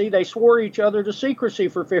conspiracy, they swore each other to secrecy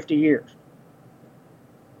for 50 years.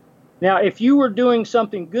 Now, if you were doing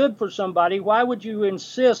something good for somebody, why would you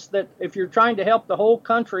insist that if you're trying to help the whole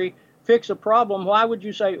country fix a problem, why would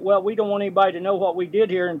you say, well, we don't want anybody to know what we did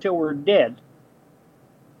here until we're dead?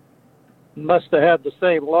 Must have had the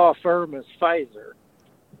same law firm as Pfizer.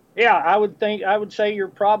 Yeah, I would say you're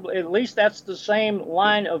probably, at least that's the same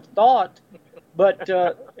line of thought. But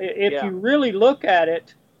if you really look at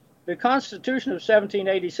it, the Constitution of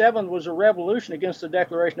 1787 was a revolution against the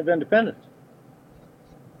Declaration of Independence.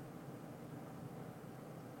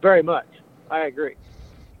 Very much. I agree.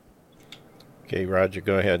 Okay, Roger,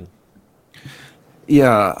 go ahead.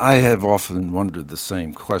 Yeah, I have often wondered the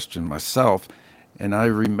same question myself, and I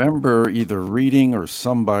remember either reading or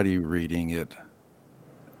somebody reading it,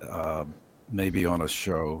 maybe on a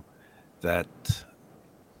show, that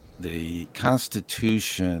the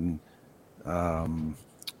Constitution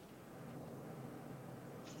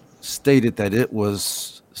stated that it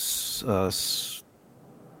was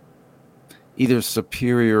either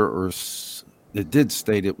superior or it did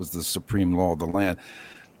state it was the supreme law of the land,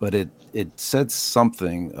 but it said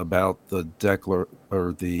something about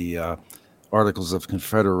the Articles of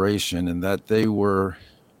Confederation, and that they were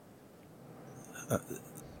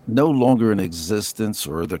no longer in existence,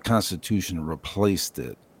 or the Constitution replaced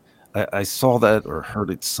it. I saw that or heard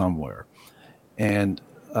it somewhere. And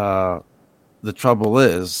the trouble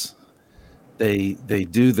is, they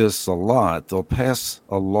do this a lot. They'll pass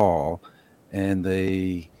a law and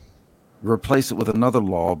they replace it with another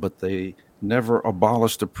law, but they never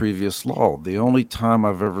abolish the previous law. The only time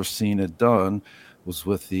I've ever seen it done was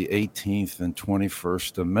with the 18th and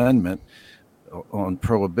 21st Amendment on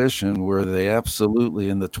prohibition, where they absolutely,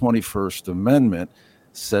 in the 21st Amendment,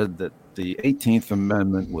 said that the 18th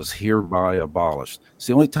Amendment was hereby abolished. It's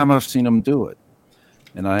the only time I've seen them do it.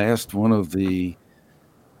 And I asked one of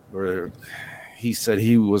where he said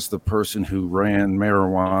he was the person who ran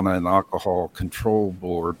Marijuana and Alcohol Control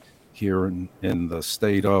Board here in the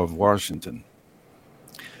state of Washington.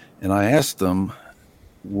 And I asked him,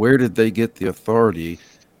 where did they get the authority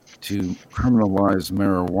to criminalize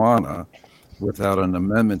marijuana without an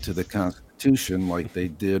amendment to the Constitution like they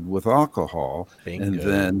did with alcohol? Bingo. And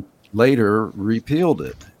then later repealed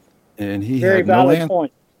it? And he Very had no valid answer.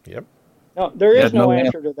 point. Yep. No, there is no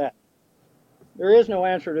answer to that. There is no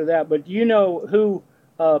answer to that. But you know who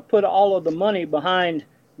put all of the money behind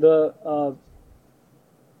the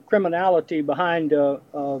criminality behind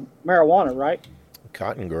marijuana, right?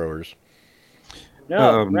 Cotton growers.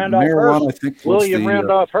 No, Randolph marijuana, Hearst. I think, was William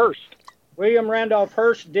Randolph Hearst. William Randolph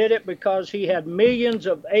Hearst did it because he had millions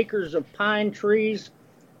of acres of pine trees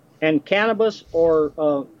and cannabis,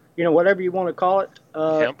 or whatever you want to call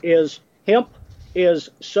it. Hemp is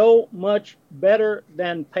so much better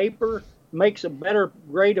than paper, makes a better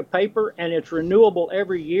grade of paper, and it's renewable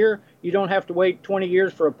every year. You don't have to wait 20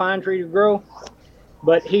 years for a pine tree to grow.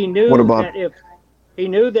 But he knew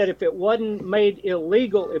that if it wasn't made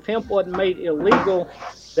illegal, if hemp wasn't made illegal,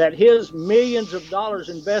 that his millions of dollars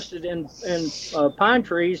invested in pine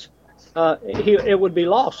trees, it would be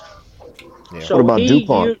lost. Yeah. So what about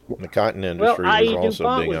DuPont? The cotton industry was also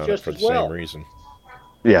DuPont big was on it just for the as well. same reason.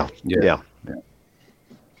 Yeah.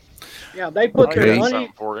 Yeah, they put their money.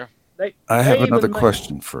 Something for you. I have another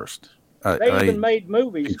question first. They even made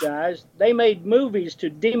movies, guys. They made movies to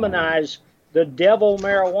demonize the devil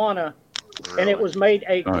marijuana, and it was made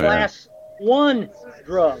a class 1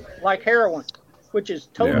 drug like heroin, which is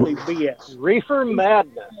totally BS. Reefer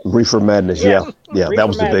madness. Reefer madness, yeah. Reefer That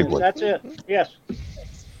was the big madness, one. That's it. Yes.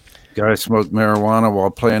 Guy smoked marijuana while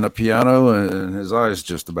playing the piano, and his eyes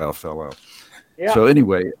just about fell out. Yeah. So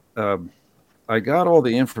anyway, I got all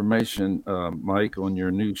the information, Mike, on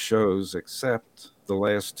your new shows, except the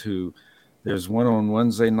last two. There's one on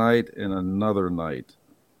Wednesday night and another night.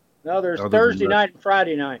 No, there's Thursday night and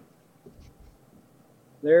Friday night.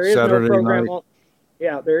 There is Saturday no program night. on.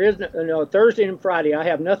 Yeah, there is no Thursday and Friday. I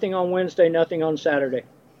have nothing on Wednesday, nothing on Saturday.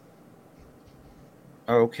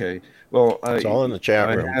 Okay. Well, It's all in the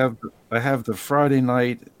chat room. I have the Friday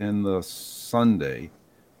night and the Sunday,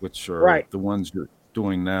 which are Right. the ones you're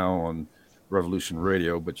doing now on Revolution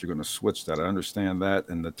Radio, but you're going to switch that. I understand that.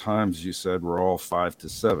 And the times you said were all 5 to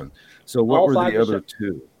 7. So what All were 5 the to other 7.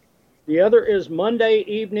 two? The other is Monday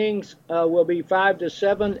evenings will be 5 to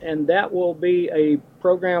 7, and that will be a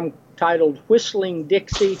program titled Whistling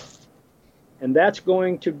Dixie, and that's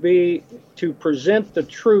going to be to present the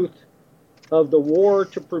truth of the war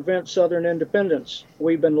to prevent Southern independence.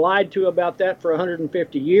 We've been lied to about that for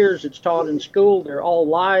 150 years. It's taught in school. They're all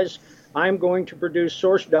lies. I'm going to produce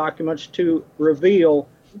source documents to reveal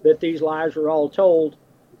that these lies were all told,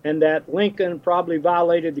 and that Lincoln probably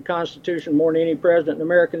violated the Constitution more than any president in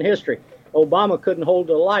American history. Obama couldn't hold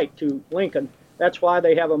a light to Lincoln. That's why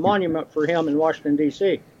they have a monument for him in Washington,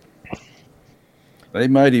 D.C. They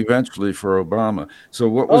might eventually for Obama. So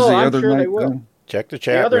what was the I'm other sure night? they will. Then? Check the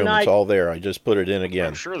chat other room. night- It's all there. I just put it in again.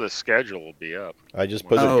 I'm sure the schedule will be up. I just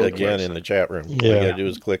put Oh, it okay. again in the chat room. All you gotta do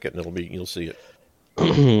is click it, and you'll see it.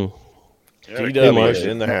 Yeah, DW is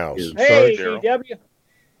in the house. Hey, Daryl. DW.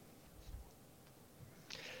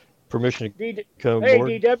 Permission to D- come hey,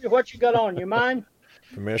 aboard. DW, what you got on? You mind?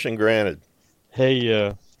 Permission granted.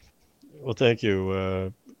 Hey, well, thank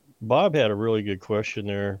you. Bob had a really good question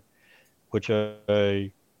there, which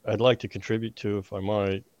I'd like to contribute to, if I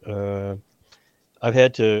might. I've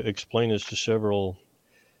had to explain this to several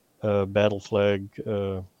battle flag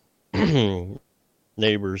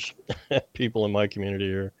neighbors, people in my community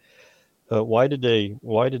here. What was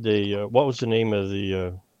the name of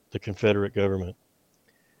the Confederate government?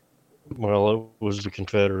 Well, it was the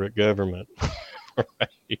Confederate government,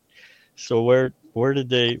 right? So where did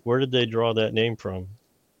they draw that name from?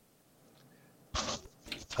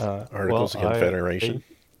 Articles of Confederation.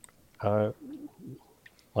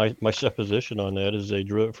 My supposition on that is they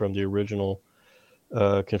drew it from the original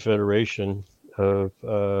Confederation of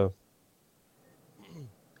that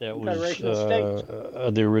was Confederation of States.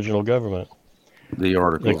 the original government. The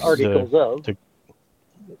articles. Articles of.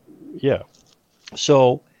 Yeah.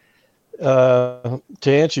 So to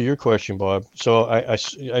answer your question, Bob, so I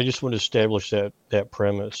just want to establish that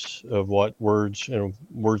premise of what words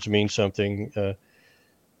mean something.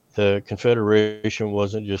 The Confederation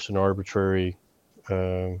wasn't just an arbitrary,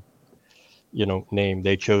 name.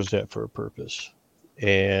 They chose that for a purpose,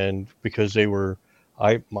 and because they were,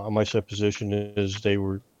 my supposition is they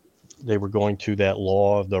were going to that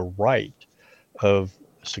law of the right of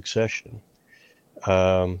succession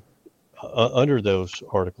under those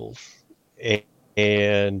articles.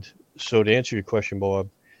 And so to answer your question, Bob,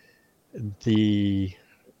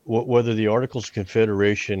 whether the Articles of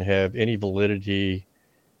Confederation have any validity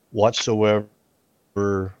whatsoever,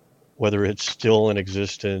 whether it's still in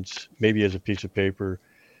existence, maybe as a piece of paper,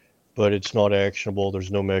 but it's not actionable, there's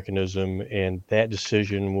no mechanism, and that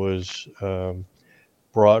decision was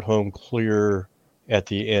brought home clear at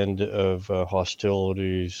the end of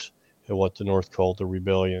hostilities at what the North called the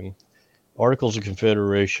rebellion. Articles of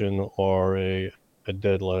Confederation are a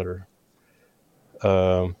dead letter,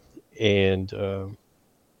 as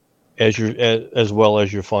well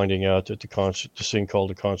as you're finding out that the thing called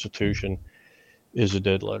the Constitution is a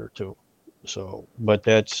dead letter too. So, but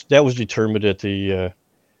that was determined at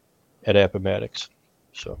Appomattox.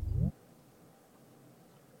 So.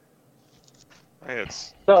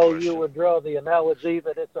 So you would draw the analogy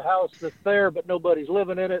that it's a house that's there, but nobody's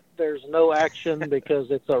living in it. There's no action because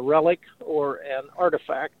it's a relic or an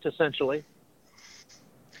artifact, essentially.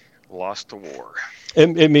 Lost to war.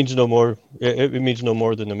 It means no more. It means no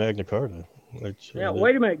more than the Magna Carta. Wait a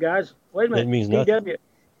minute, guys. Wait a minute. It means nothing. DW,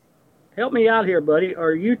 help me out here, buddy.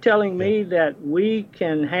 Are you telling me that we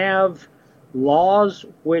can have laws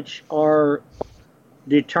which are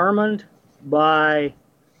determined by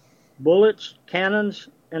bullets, cannons,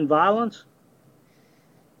 and violence?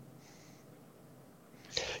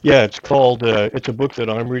 Yeah, it's called. It's a book that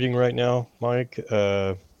I'm reading right now, Mike.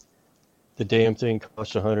 The damn thing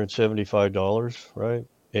costs $175, right?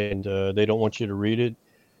 And they don't want you to read it,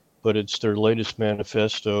 but it's their latest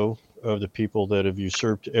manifesto of the people that have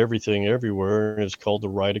usurped everything everywhere, and it's called The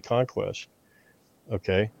Right of Conquest.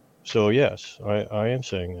 Okay, so yes, I am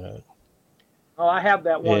saying that. Oh, I have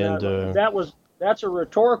that one. And, That's a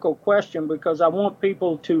rhetorical question because I want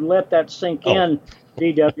people to let that sink in,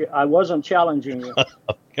 DW. I wasn't challenging you.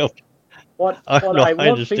 What No, I want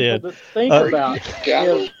people understand. to think about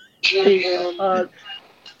is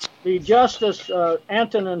the Justice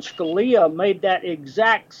Antonin Scalia made that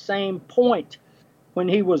exact same point when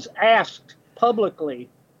he was asked publicly,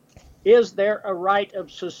 is there a right of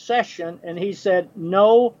secession? And he said,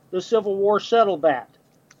 no, the Civil War settled that.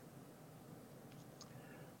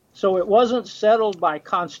 So it wasn't settled by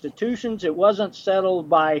constitutions. It wasn't settled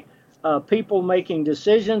by people making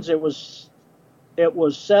decisions. It was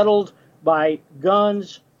settled by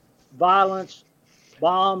guns, violence,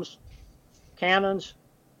 bombs, cannons.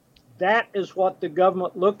 That is what the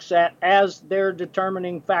government looks at as their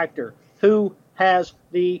determining factor. Who has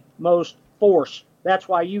the most force? That's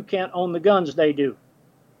why you can't own the guns they do.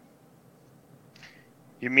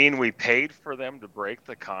 You mean we paid for them to break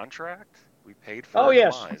the contract? We paid for Oh, their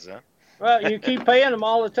yes. demise, huh? Well, you keep paying them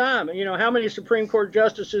all the time. You know, how many Supreme Court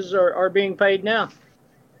justices are being paid now?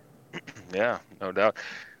 Yeah, no doubt.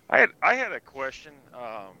 I had a question.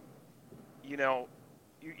 You know,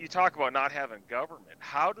 you talk about not having government.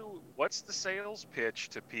 What's the sales pitch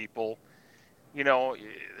to people? You know,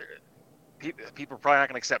 people are probably not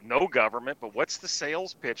going to accept no government, but what's the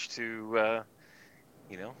sales pitch to,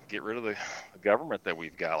 get rid of the government that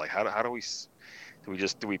we've got? Like, how do we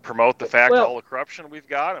promote the fact of all the corruption we've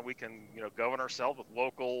got, and we can, govern ourselves with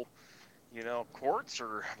local, courts?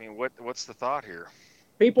 Or, I mean, what's the thought here?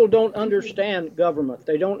 People don't understand government.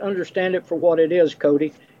 They don't understand it for what it is,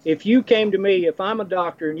 Cody. If you came to me, if I'm a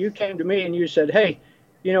doctor, and you came to me and you said, hey,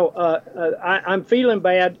 I'm feeling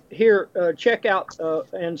bad. Here, check out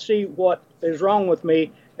and see what is wrong with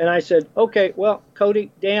me. And I said, okay, well,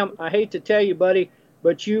 Cody, damn, I hate to tell you, buddy,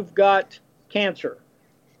 but you've got cancer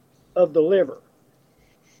of the liver.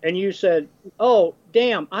 And you said, oh,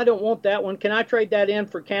 damn, I don't want that one. Can I trade that in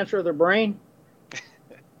for cancer of the brain?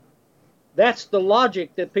 That's the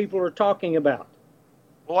logic that people are talking about.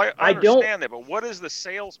 Well, I understand that, but what is the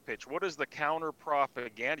sales pitch? What is the counter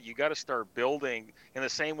propaganda? You got to start building in the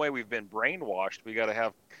same way we've been brainwashed. We got to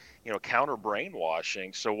have, counter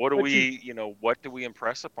brainwashing. So what do what do we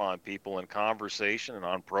impress upon people in conversation and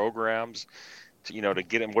on programs to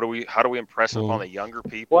get them? How do we impress upon the younger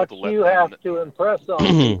people? What you have to impress on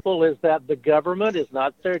people is that the government is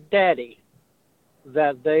not their daddy,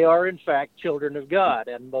 that they are in fact children of God,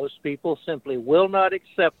 and most people simply will not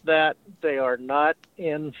accept that. They are not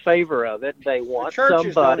in favor of it. They want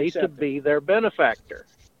somebody to be their benefactor.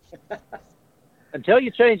 Until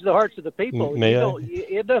you change the hearts of the people,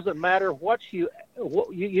 it doesn't matter what you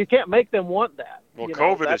can't make them want that. Well,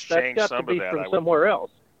 COVID has changed some of that. From somewhere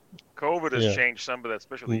else. COVID has changed some of that,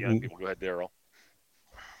 especially the young people. Go ahead, Daryl.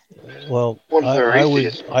 Well,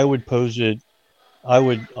 I would pose it. I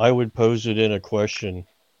would pose it in a question.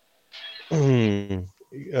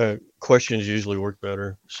 Questions usually work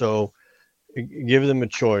better. So give them a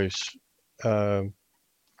choice. Do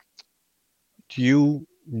you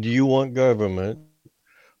want government,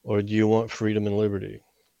 or do you want freedom and liberty?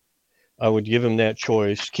 I would give them that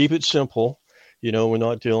choice. Keep it simple. We're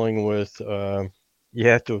not dealing with. You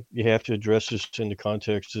have to address this in the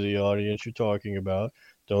context of the audience you're talking about.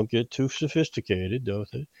 Don't get too sophisticated,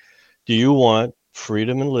 don't it? Do you want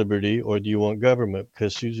freedom and liberty, or do you want government?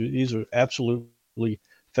 Because these are absolutely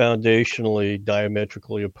foundationally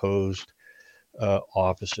diametrically opposed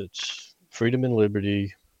opposites. Freedom and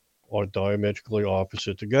liberty are diametrically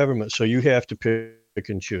opposite to government. So you have to pick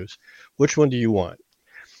and choose. Which one do you want?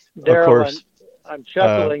 Daryl, I'm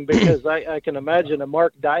chuckling because I can imagine a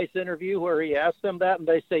Mark Dice interview where he asks them that, and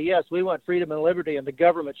they say, yes, we want freedom and liberty, and the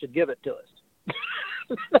government should give it to us.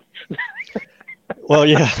 Well,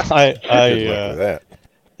 yeah,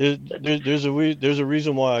 there's a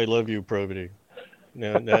reason why I love you, Probity.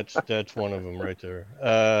 That's one of them right there.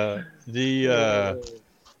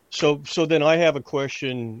 So then I have a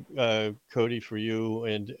question, Cody, for you,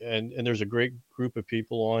 and there's a great group of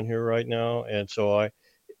people on here right now, and so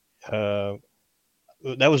that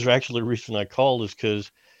was actually the reason I called, is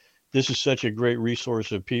because this is such a great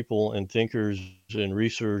resource of people and thinkers and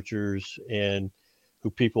researchers and who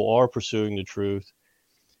people are pursuing the truth.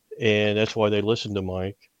 And that's why they listen to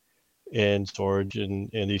Mike and Sarge and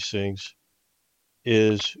these things.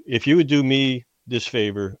 Is if you would do me this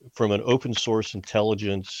favor from an open source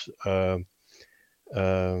intelligence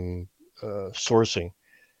sourcing,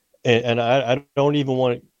 and I don't even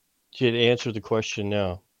want you to answer the question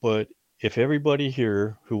now, but if everybody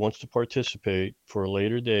here who wants to participate for a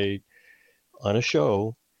later date on a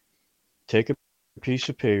show, take a piece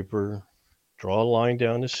of paper, draw a line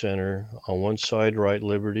down the center. On one side, write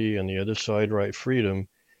liberty, on the other side, write freedom,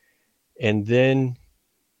 and then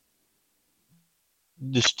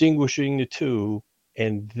distinguishing the two,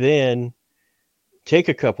 and then take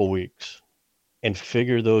a couple weeks and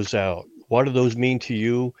figure those out. What do those mean to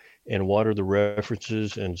you, and what are the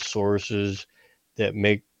references and sources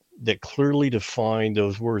that clearly define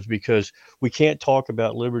those words? Because we can't talk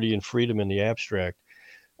about liberty and freedom in the abstract,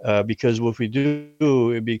 because if we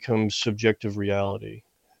do, it becomes subjective reality,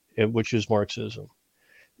 which is Marxism.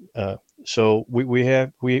 So we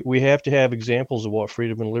have to have examples of what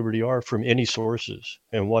freedom and liberty are from any sources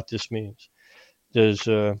and what this means. Because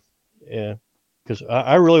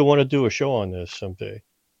I really want to do a show on this someday,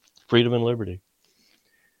 freedom and liberty.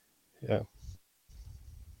 Yeah,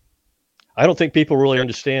 I don't think people really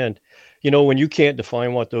understand. When you can't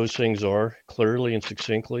define what those things are clearly and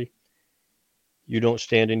succinctly, you don't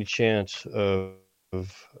stand any chance of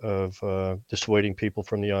dissuading people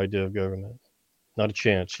from the idea of government. Not a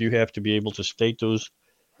chance. You have to be able to state those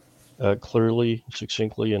clearly,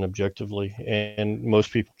 succinctly, and objectively, and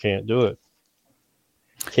most people can't do it.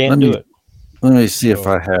 Can't do it. Let me see if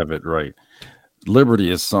I have it right.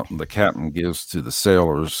 Liberty is something the captain gives to the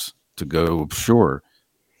sailors to go ashore,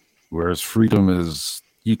 whereas freedom is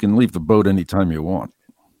you can leave the boat anytime you want.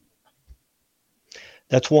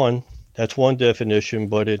 That's one definition,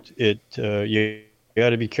 but you got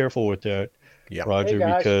to be careful with that. Yeah. Roger,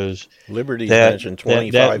 because liberty is mentioned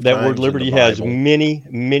 25 times. That word liberty has many,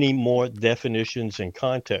 many more definitions and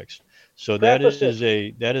context. So that is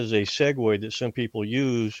a segue that some people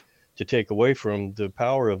use to take away from the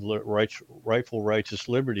power of rightful righteous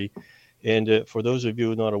liberty. And for those of you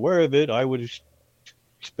who are not aware of it, I would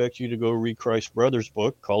expect you to go read Christ's brother's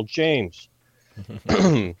book called James.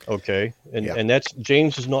 Okay, and that's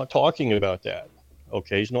James is not talking about that.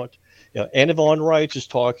 Okay, he's not. Antifederalists rights is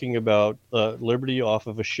talking about liberty off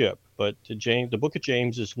of a ship, but the book of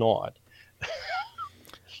James is not.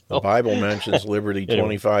 The Bible mentions liberty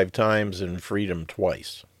 25 times and freedom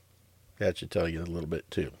twice. That should tell you a little bit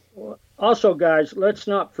too. Also, guys, let's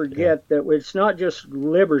not forget that it's not just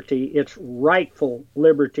liberty, it's rightful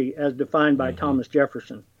liberty as defined by Thomas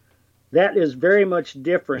Jefferson. That is very much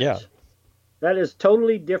different. Yeah. That is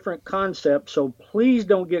totally different concept, so please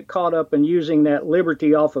don't get caught up in using that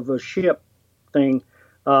liberty off of a ship thing,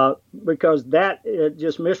 because it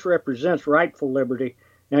just misrepresents rightful liberty.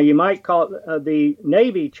 Now, you might call it, the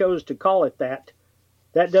Navy chose to call it that.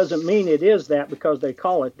 That doesn't mean it is that because they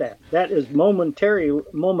call it that. That is momentary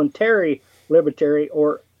liberty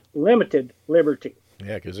or limited liberty.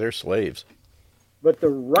 Yeah, because they're slaves. But the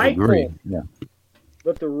rightful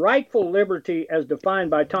liberty as defined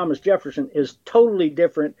by Thomas Jefferson is totally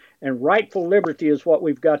different, and rightful liberty is what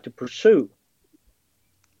we've got to pursue.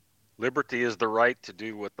 Liberty is the right to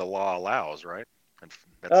do what the law allows, right?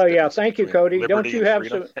 Oh, yeah. Thank you, Cody. Don't you have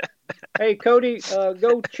some... Hey, Cody,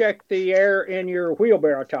 go check the air in your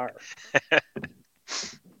wheelbarrow tire.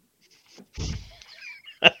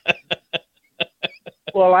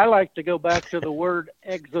 Well, I like to go back to the word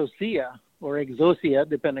exousia, or exousia,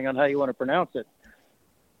 depending on how you want to pronounce it,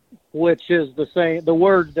 which is the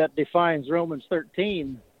word that defines Romans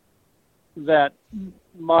 13, that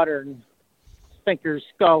modern thinkers,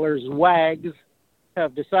 scholars, wags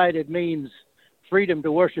have decided means freedom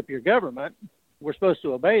to worship your government. We're supposed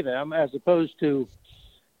to obey them, as opposed to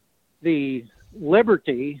the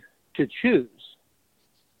liberty to choose.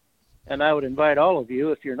 And I would invite all of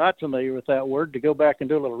you, if you're not familiar with that word, to go back and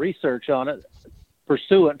do a little research on it,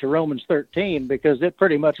 pursuant to Romans 13, because it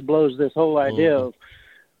pretty much blows this whole idea of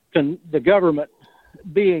the government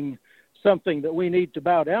being something that we need to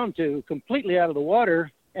bow down to completely out of the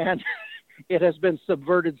water. And it has been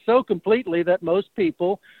subverted so completely that most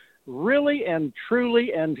people really and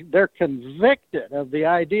truly, and they're convicted of the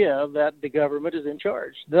idea that the government is in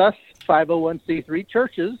charge. Thus, 501c3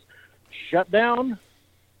 churches shut down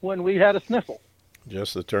when we had a sniffle.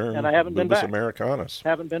 Just the term. And I haven't been back. Americanus.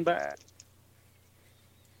 Haven't been back.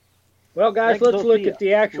 Well, guys, let's look at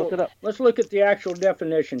the actual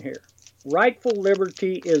definition here. Rightful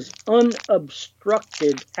liberty is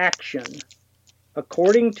unobstructed action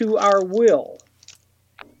according to our will,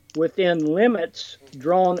 within limits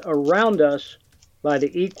drawn around us by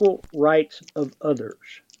the equal rights of others.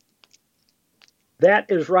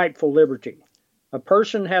 That is rightful liberty. A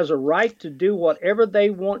person has a right to do whatever they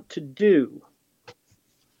want to do,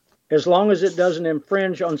 as long as it doesn't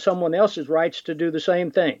infringe on someone else's rights to do the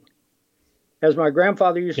same thing. As my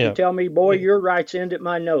grandfather used to tell me, boy, your rights end at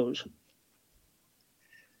my nose.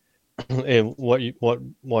 And what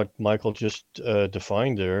Michael just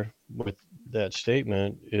defined there with that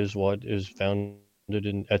statement is what is founded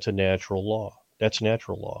in, that's a natural law. That's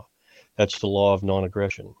natural law. That's the law of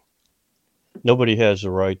non-aggression. nobody has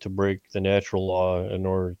the right to break the natural law in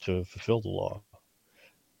order to fulfill the law,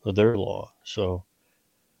 or their law. So,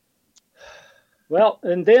 well,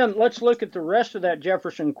 and then let's look at the rest of that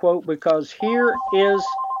Jefferson quote, because here is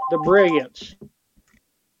the brilliance.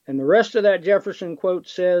 And the rest of that Jefferson quote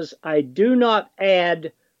says, "I do not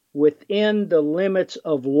add within the limits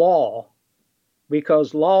of law,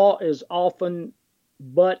 because law is often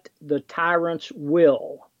but the tyrant's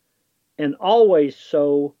will, and always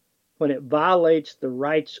so when it violates the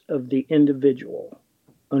rights of the individual,"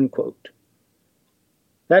 unquote.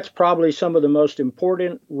 That's probably some of the most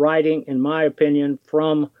important writing, in my opinion,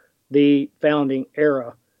 from the founding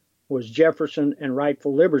era, was Jefferson and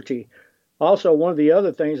Rightful Liberty. Also, one of the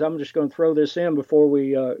other things, I'm just going to throw this in before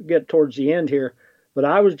we get towards the end here, but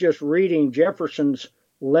I was just reading Jefferson's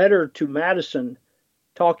letter to Madison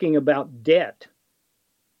talking about debt,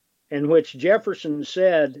 in which Jefferson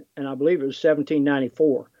said, and I believe it was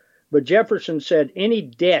 1794, but Jefferson said, "Any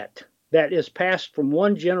debt that is passed from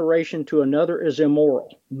one generation to another is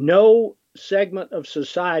immoral. No segment of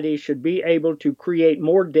society should be able to create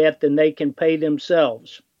more debt than they can pay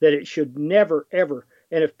themselves, that it should never, ever."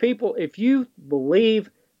 And if you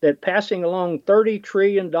believe that passing along $30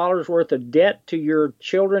 trillion worth of debt to your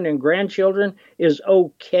children and grandchildren is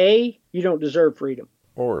okay, you don't deserve freedom.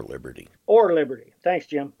 Or liberty. Or liberty. Thanks,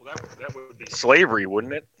 Jim. Well, that would be slavery,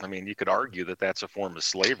 wouldn't it? I mean, you could argue that that's a form of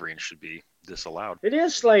slavery and should be disallowed. It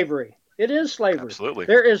is slavery. It is slavery. Absolutely.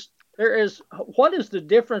 There is. What is the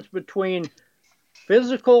difference between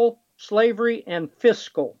physical slavery and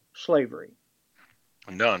fiscal slavery?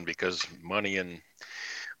 None, because money and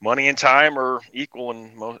time are equal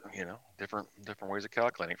in different ways of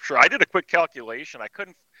calculating. Sure, I did a quick calculation.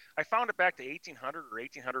 I found it back to 1800 or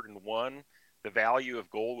 1801. The value of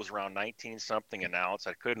gold was around 19 something an ounce.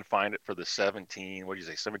 I couldn't find it for the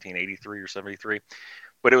 1783 or 73,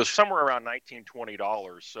 but it was somewhere around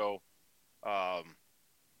 $19-20. So,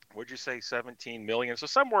 what'd you say, 17 million? So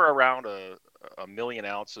somewhere around a million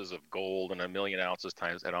ounces of gold, and a million ounces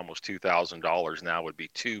times at almost $2,000 now would be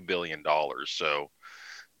 $2 billion. So,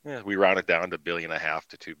 yeah, we round it down to $1.5 billion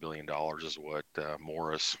to $2 billion is what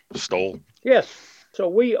Morris stole. Yes. So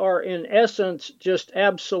we are in essence just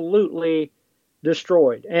absolutely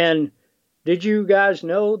destroyed. And did you guys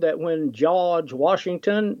know that when George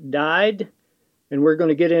Washington died, and we're going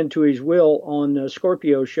to get into his will on the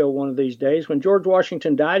Scorpio show one of these days, when George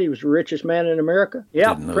Washington died, he was the richest man in America?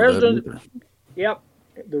 Yep, president. Yep,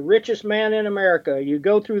 the richest man in America. You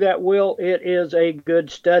go through that will, it is a good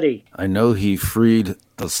study. I know he freed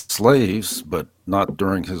the slaves, but not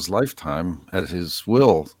during his lifetime. At his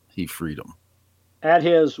will, he freed them. At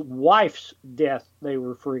his wife's death, they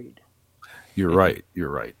were freed. You're right. You're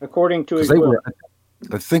right. According to his will.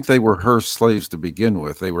 I think they were her slaves to begin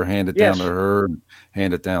with. They were handed down to her and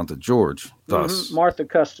handed down to George. Thus, Martha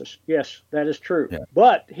Custis. Yes, that is true. Yeah.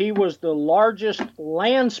 But he was the largest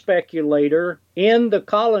land speculator in the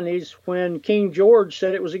colonies when King George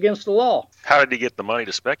said it was against the law. How did he get the money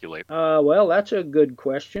to speculate? Well, that's a good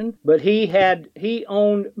question. But he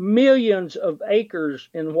owned millions of acres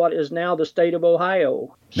in what is now the state of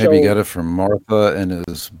Ohio. Maybe he got it from Martha and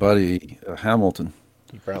his buddy Hamilton.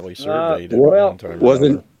 He probably surveyed it one time.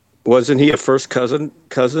 Wasn't he a first cousin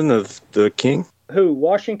of the king? Who,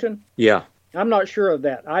 Washington? Yeah. I'm not sure of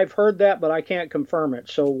that. I've heard that, but I can't confirm it.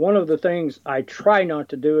 So one of the things I try not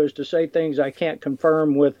to do is to say things I can't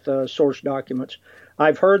confirm with source documents.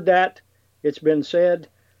 I've heard that. It's been said.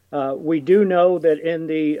 We do know that in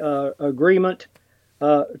the agreement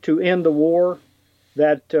to end the war,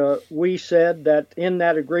 that we said that in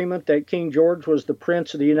that agreement that King George was the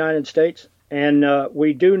Prince of the United States. And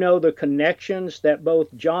we do know the connections that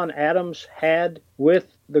both John Adams had with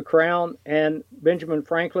the Crown and Benjamin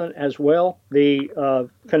Franklin as well. The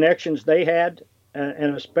connections they had,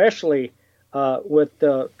 and especially with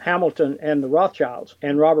Hamilton and the Rothschilds,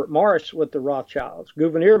 and Robert Morris with the Rothschilds,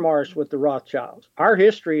 Gouverneur Morris with the Rothschilds. Our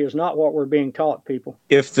history is not what we're being taught, people.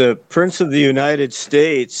 If the Prince of the United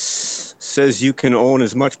States says you can own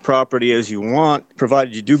as much property as you want,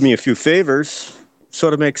 provided you do me a few favors,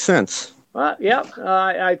 sort of makes sense.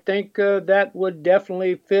 I think that would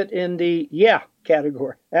definitely fit in the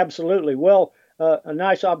category. Absolutely. Well, a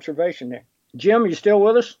nice observation there. Jim, you still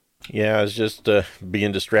with us? Yeah, I was just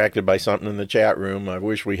being distracted by something in the chat room. I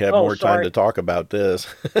wish we had more time to talk about this.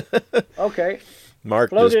 Okay.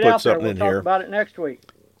 Mark just put something in here. We'll talk about it next week.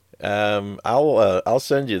 I'll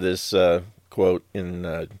send you this quote in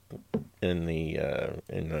our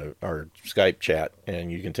Skype chat,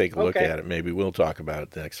 and you can take a look at it. Maybe we'll talk about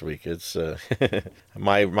it next week. It's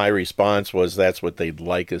my response was that's what they'd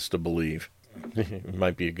like us to believe. It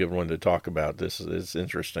might be a good one to talk about. This is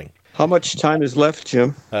interesting. How much time is left,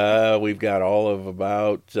 Jim? We've got all of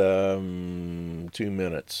about 2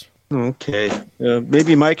 minutes. Okay.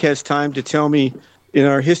 Maybe Mike has time to tell me, in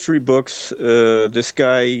our history books, this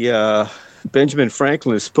guy, Benjamin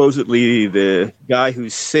Franklin, is supposedly the guy who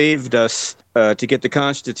saved us to get the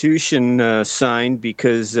Constitution signed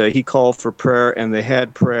because he called for prayer and they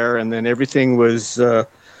had prayer and then everything was No.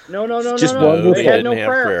 They had no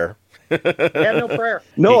prayer. They had no prayer.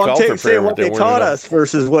 No, I'm saying what they taught us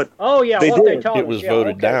versus what. Oh yeah, they what did. they taught It us. was Yeah,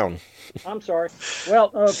 voted okay. down. I'm sorry.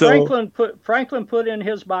 Well, Franklin put in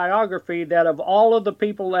his biography that of all of the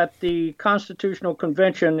people at the Constitutional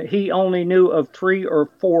Convention, he only knew of 3 or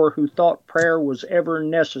 4 who thought prayer was ever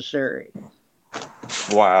necessary.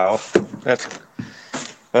 Wow, that's.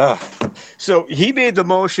 So he made the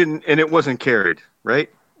motion and it wasn't carried, right?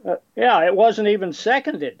 Yeah, it wasn't even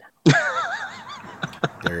seconded.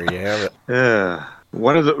 There you have it. Yeah.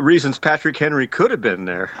 One of the reasons Patrick Henry could have been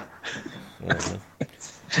there. Mm-hmm.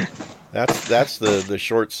 That's the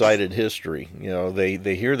short-sighted history. You know, they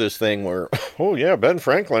hear this thing where, oh yeah, Ben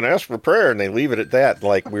Franklin asked for prayer, and they leave it at that,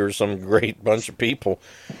 like we were some great bunch of people,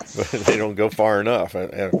 but they don't go far enough.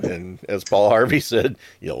 And as Paul Harvey said,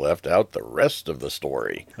 you left out the rest of the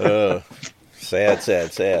story.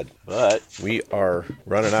 Sad. But we are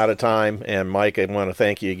running out of time. And Mike, I want to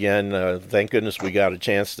thank you again. Thank goodness we got a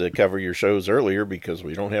chance to cover your shows earlier because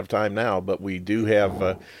we don't have time now. But we do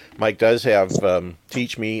have, Mike does have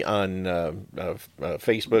Teach Me on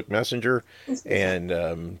Facebook Messenger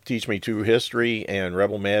and Teach Me True History and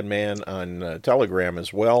Rebel Madman on Telegram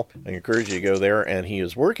as well. I encourage you to go there. And he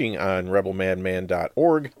is working on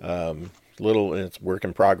rebelmadman.org. It's work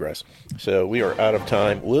in progress. So we are out of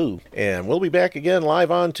time. Woo. And we'll be back again live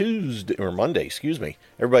on Monday, excuse me.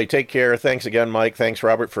 Everybody take care. Thanks again, Mike. Thanks,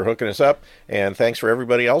 Robert, for hooking us up. And thanks for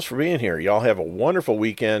everybody else for being here. Y'all have a wonderful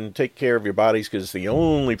weekend. Take care of your bodies because it's the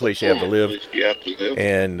only place you have to live.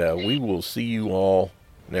 And we will see you all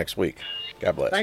next week. God bless.